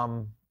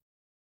 All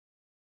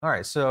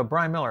right, so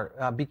Brian Miller,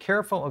 be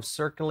careful of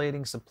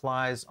circulating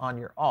supplies on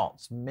your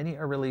alts. Many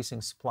are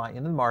releasing supply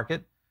into the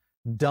market,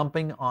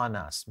 dumping on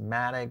us.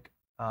 Matic,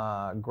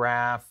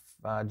 Graph,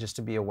 just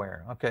to be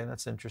aware. Okay,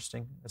 that's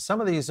interesting.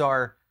 Some of these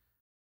are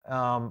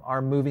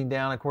moving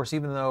down. Of course,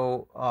 even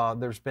though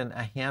there's been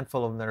a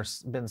handful of them,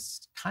 there's been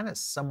kind of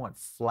somewhat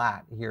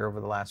flat here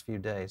over the last few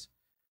days.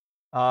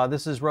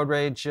 This is Road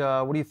Rage.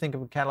 What do you think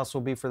of catalyst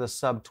will be for the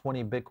sub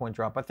 20 Bitcoin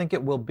drop? I think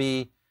it will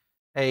be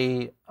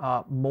a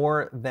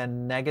more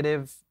than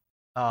negative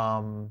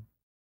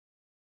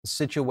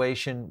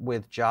situation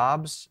with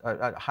jobs,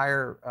 a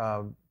higher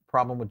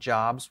problem with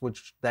jobs,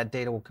 which that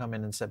data will come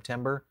in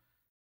September.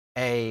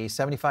 A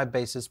 75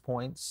 basis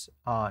points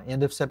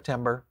end of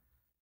September,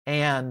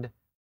 and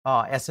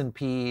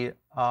S&P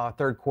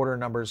third quarter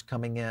numbers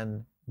coming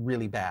in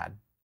really bad.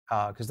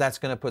 because that's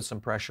going to put some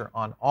pressure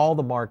on all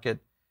the market,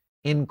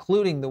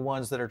 including the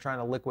ones that are trying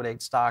to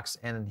liquidate stocks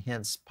and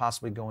hence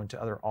possibly go into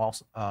other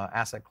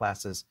asset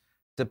classes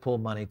to pull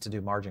money to do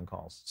margin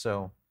calls.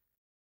 So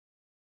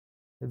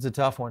it's a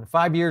tough one.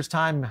 5 years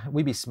time,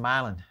 we'd be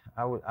smiling.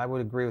 I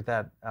would agree with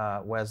that,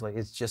 Wesley.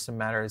 It's just a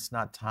matter, it's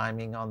not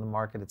timing on the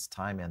market, it's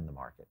time in the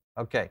market.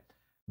 Okay,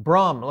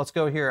 Brum, let's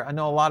go here. I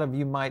know a lot of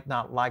you might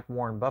not like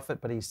Warren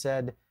Buffett, but he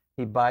said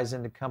he buys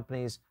into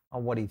companies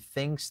on what he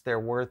thinks their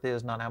worth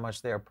is, not how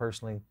much they are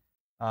personally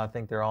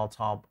think they're all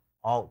top.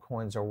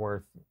 Altcoins are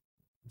worth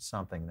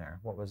something there.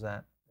 What was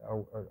that?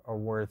 Are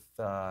worth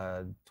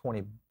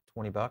 20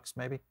 bucks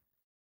maybe?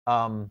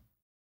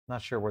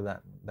 Not sure where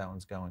that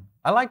one's going.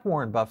 I like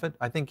Warren Buffett.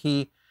 I think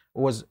he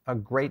was a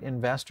great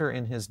investor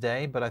in his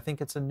day, but I think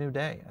it's a new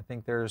day. I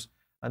think there's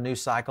a new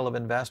cycle of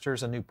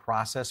investors, a new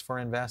process for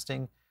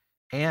investing,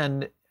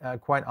 and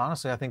quite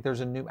honestly, I think there's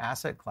a new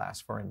asset class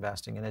for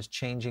investing, and it's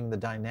changing the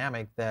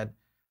dynamic that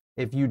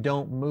if you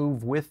don't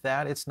move with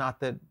that, it's not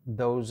that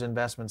those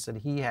investments that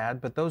he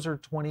had, but those are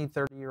 20,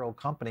 30-year-old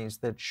companies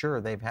that, sure,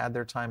 they've had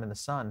their time in the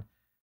sun,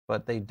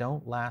 but they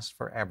don't last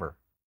forever.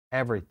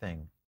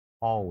 Everything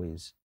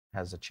always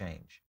has a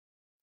change.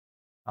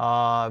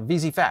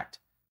 VZ Fact.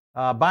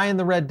 Buying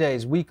the red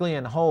days, weekly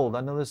and hold.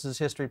 I know this is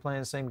history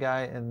playing the same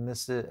guy, and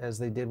this is as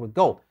they did with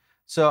gold.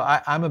 So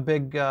I'm a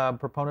big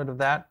proponent of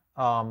that.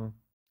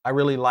 I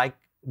really like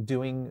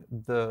doing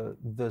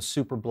the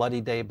super bloody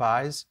day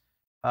buys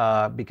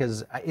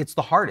because it's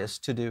the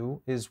hardest to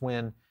do is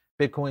when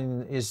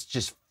Bitcoin is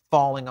just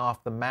falling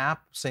off the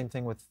map. Same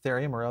thing with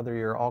Ethereum or other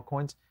your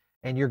altcoins,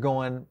 and you're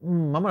going,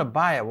 I'm going to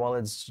buy it while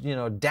it's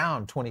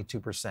down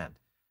 22%.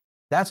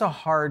 That's a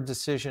hard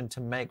decision to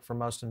make for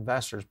most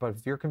investors. But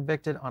if you're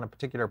convicted on a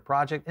particular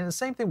project, and the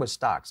same thing with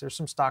stocks, there's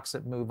some stocks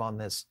that move on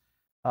this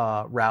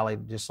rally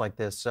just like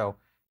this. So,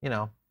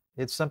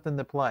 it's something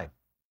to play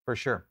for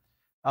sure.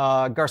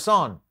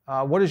 Garcon,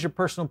 what does your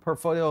personal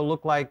portfolio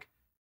look like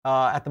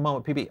at the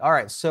moment, PB? All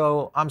right,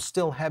 so I'm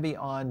still heavy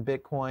on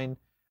Bitcoin.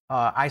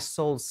 I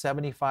sold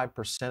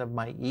 75% of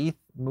my ETH,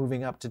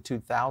 moving up to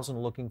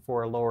 2,000, looking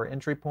for a lower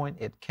entry point.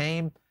 It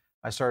came.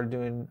 I started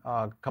doing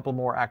a couple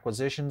more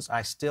acquisitions.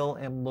 I still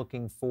am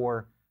looking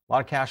for a lot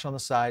of cash on the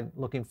side,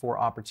 looking for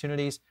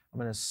opportunities. I'm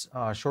going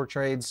to short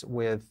trades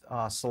with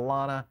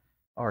Solana,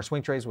 or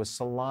swing trades with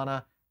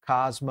Solana,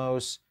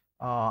 Cosmos.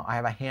 I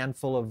have a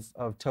handful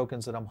of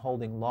tokens that I'm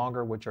holding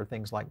longer, which are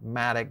things like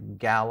Matic,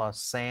 Gala,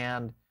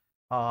 Sand.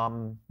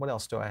 What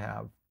else do I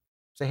have?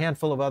 There's a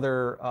handful of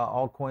other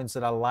altcoins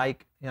that I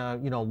like,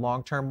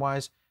 long-term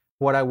wise.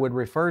 What I would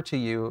refer to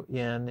you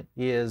in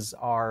is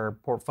our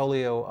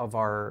portfolio of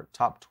our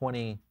top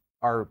 20,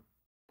 our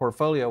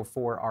portfolio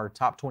for our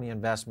top 20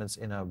 investments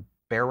in a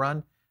bear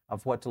run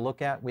of what to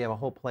look at. We have a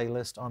whole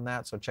playlist on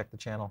that, so check the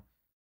channel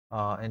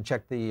and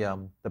check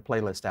the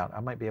playlist out.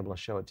 I might be able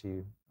to show it to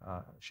you,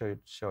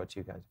 show it to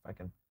you guys if I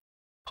can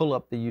pull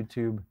up the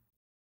YouTube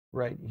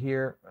right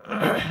here.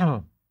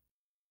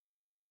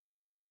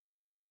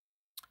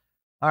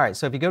 All right,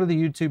 so if you go to the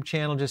YouTube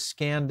channel, just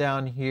scan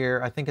down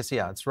here. I think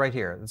it's right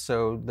here.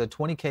 So the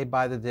 20K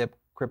buy the dip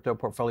crypto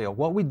portfolio.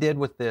 What we did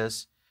with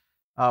this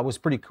was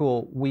pretty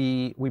cool.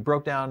 We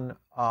broke down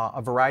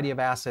a variety of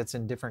assets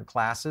in different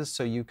classes,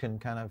 so you can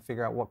kind of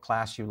figure out what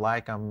class you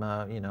like. I'm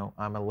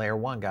a layer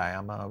 1 guy.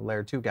 I'm a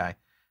layer 2 guy.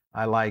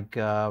 I like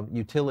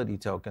utility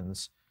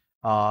tokens,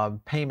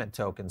 payment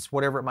tokens,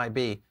 whatever it might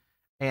be.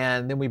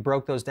 And then we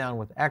broke those down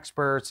with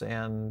experts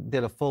and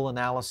did a full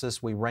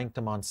analysis. We ranked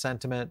them on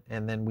sentiment,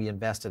 and then we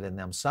invested in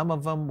them. Some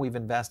of them we've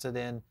invested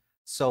in,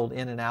 sold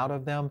in and out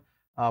of them.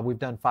 We've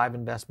done 5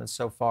 investments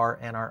so far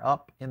and are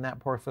up in that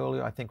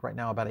portfolio, I think right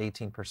now about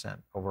 18%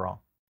 overall.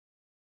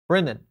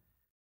 Brendan,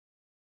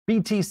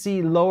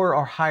 BTC lower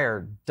or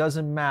higher,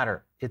 doesn't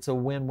matter. It's a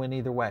win-win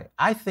either way.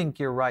 I think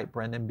you're right,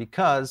 Brendan,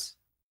 because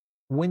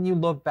when you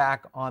look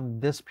back on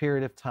this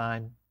period of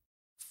time,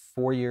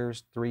 4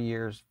 years, 3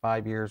 years,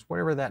 5 years,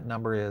 whatever that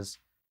number is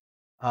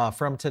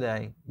from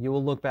today, you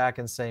will look back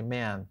and say,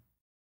 man,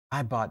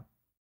 I bought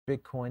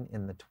Bitcoin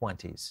in the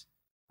 20s.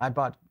 I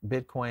bought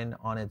Bitcoin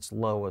on its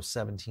low of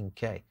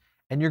 17K.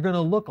 And you're going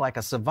to look like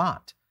a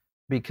savant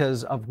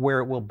because of where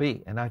it will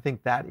be. And I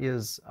think that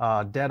is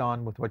dead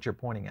on with what you're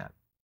pointing at.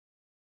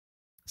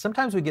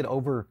 Sometimes we get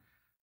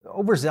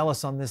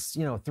overzealous on this,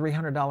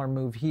 $300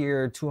 move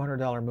here,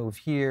 $200 move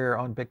here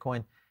on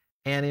Bitcoin.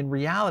 And in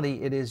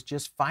reality, it is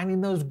just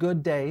finding those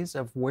good days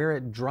of where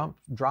it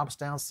drops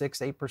down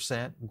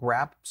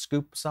 6-8%,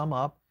 scoop some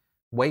up,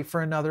 wait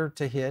for another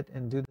to hit,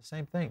 and do the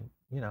same thing.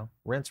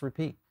 Rinse,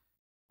 repeat.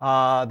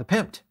 The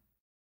pimped.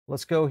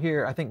 Let's go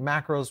here. I think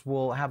macros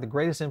will have the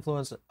greatest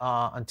influence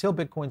until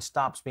Bitcoin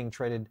stops being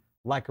traded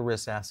like a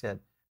risk asset,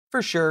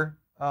 for sure.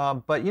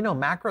 But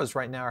macros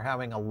right now are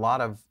having a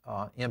lot of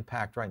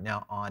impact right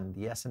now on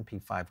the S&P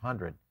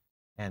 500,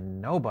 and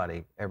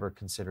nobody ever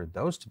considered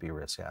those to be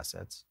risk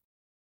assets.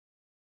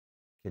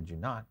 Kid you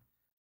not.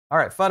 All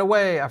right, FUD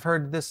away. I've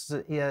heard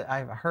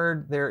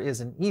there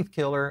is an ETH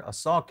killer, a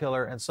Sol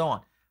killer, and so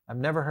on. I've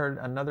never heard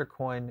another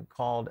coin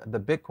called the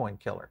Bitcoin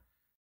killer.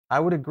 I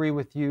would agree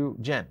with you,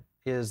 Jen,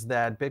 is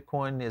that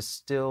Bitcoin is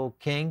still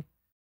king.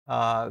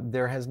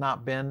 There has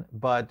not been,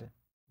 but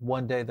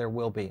one day there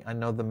will be. I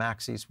know the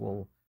maxis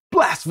will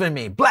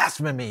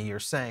blasphemy, you're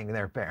saying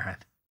there, Baron.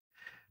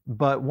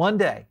 But one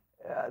day,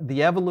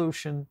 the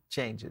evolution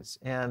changes.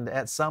 And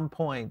at some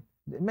point,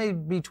 it may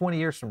be 20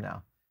 years from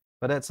now,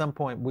 but at some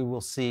point we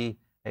will see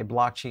a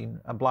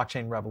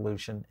blockchain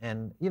revolution.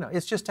 And,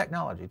 it's just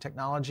technology.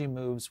 Technology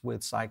moves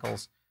with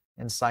cycles,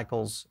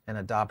 and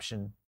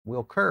adoption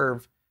will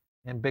curve.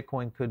 And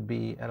Bitcoin could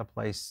be at a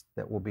place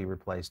that will be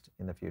replaced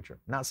in the future.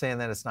 Not saying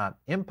that it's not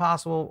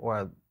impossible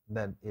or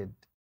that it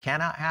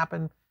cannot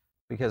happen,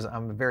 because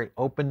I'm very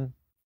open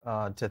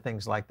to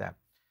things like that.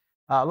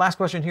 Last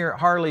question here.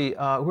 Harley,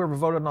 whoever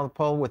voted on the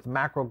poll with the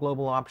macro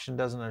global option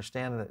doesn't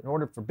understand that in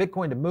order for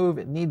Bitcoin to move,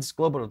 it needs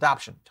global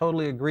adoption.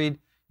 Totally agreed.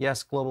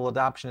 Yes, global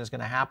adoption is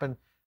going to happen.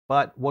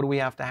 But what do we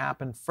have to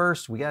happen?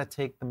 First, we got to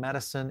take the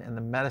medicine, and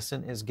the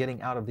medicine is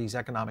getting out of these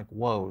economic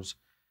woes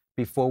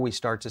before we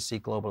start to see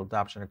global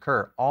adoption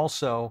occur.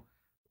 Also,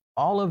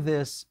 all of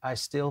this, I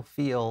still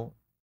feel,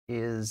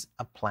 is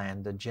a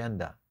planned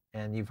agenda.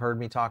 And you've heard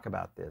me talk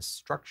about this.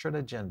 Structured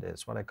agenda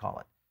is what I call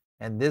it.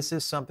 And this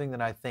is something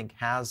that I think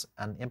has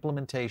an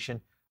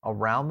implementation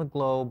around the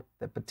globe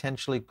that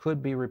potentially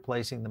could be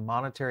replacing the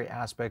monetary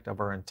aspect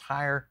of our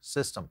entire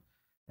system.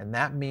 And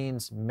that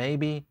means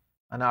maybe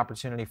an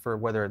opportunity for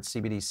whether it's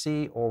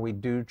CBDC or we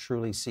do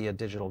truly see a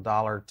digital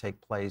dollar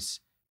take place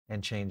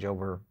and change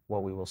over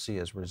what we will see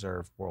as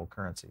reserve world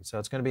currency. So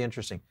it's going to be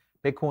interesting.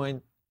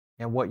 Bitcoin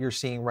and what you're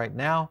seeing right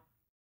now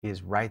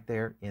is right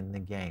there in the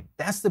game.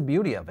 That's the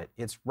beauty of it.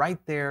 It's right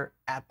there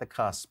at the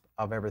cusp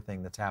of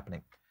everything that's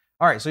happening.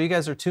 All right, so you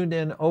guys are tuned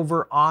in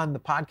over on the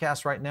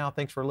podcast right now.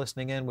 Thanks for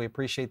listening in. We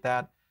appreciate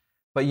that.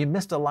 But you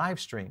missed a live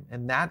stream,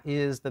 and that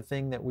is the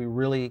thing that we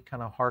really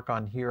kind of hark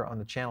on here on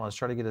the channel, is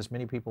try to get as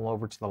many people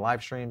over to the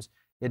live streams.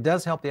 It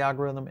does help the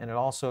algorithm, and it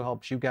also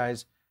helps you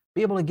guys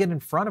be able to get in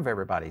front of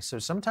everybody. So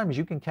sometimes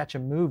you can catch a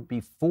move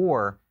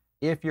before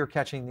if you're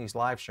catching these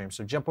live streams.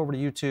 So jump over to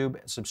YouTube,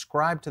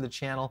 subscribe to the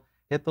channel,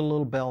 hit the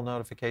little bell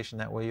notification.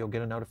 That way you'll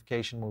get a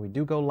notification when we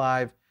do go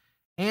live,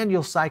 and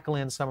you'll cycle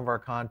in some of our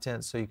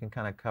content so you can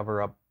kind of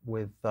cover up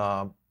with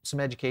some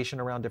education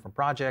around different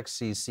projects,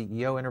 see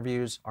CEO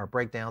interviews, our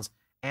breakdowns,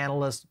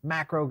 analysts,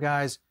 macro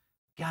guys.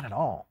 Got it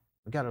all.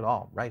 We got it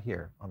all right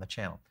here on the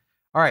channel.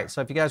 All right,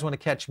 so if you guys want to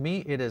catch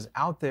me, it is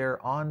out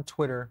there on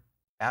Twitter,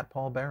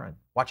 @PaulBaron.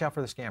 Watch out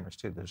for the scammers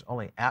too. There's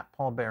only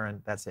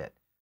 @PaulBaron. That's it.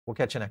 We'll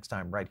catch you next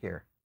time right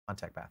here on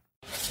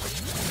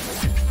TechPath.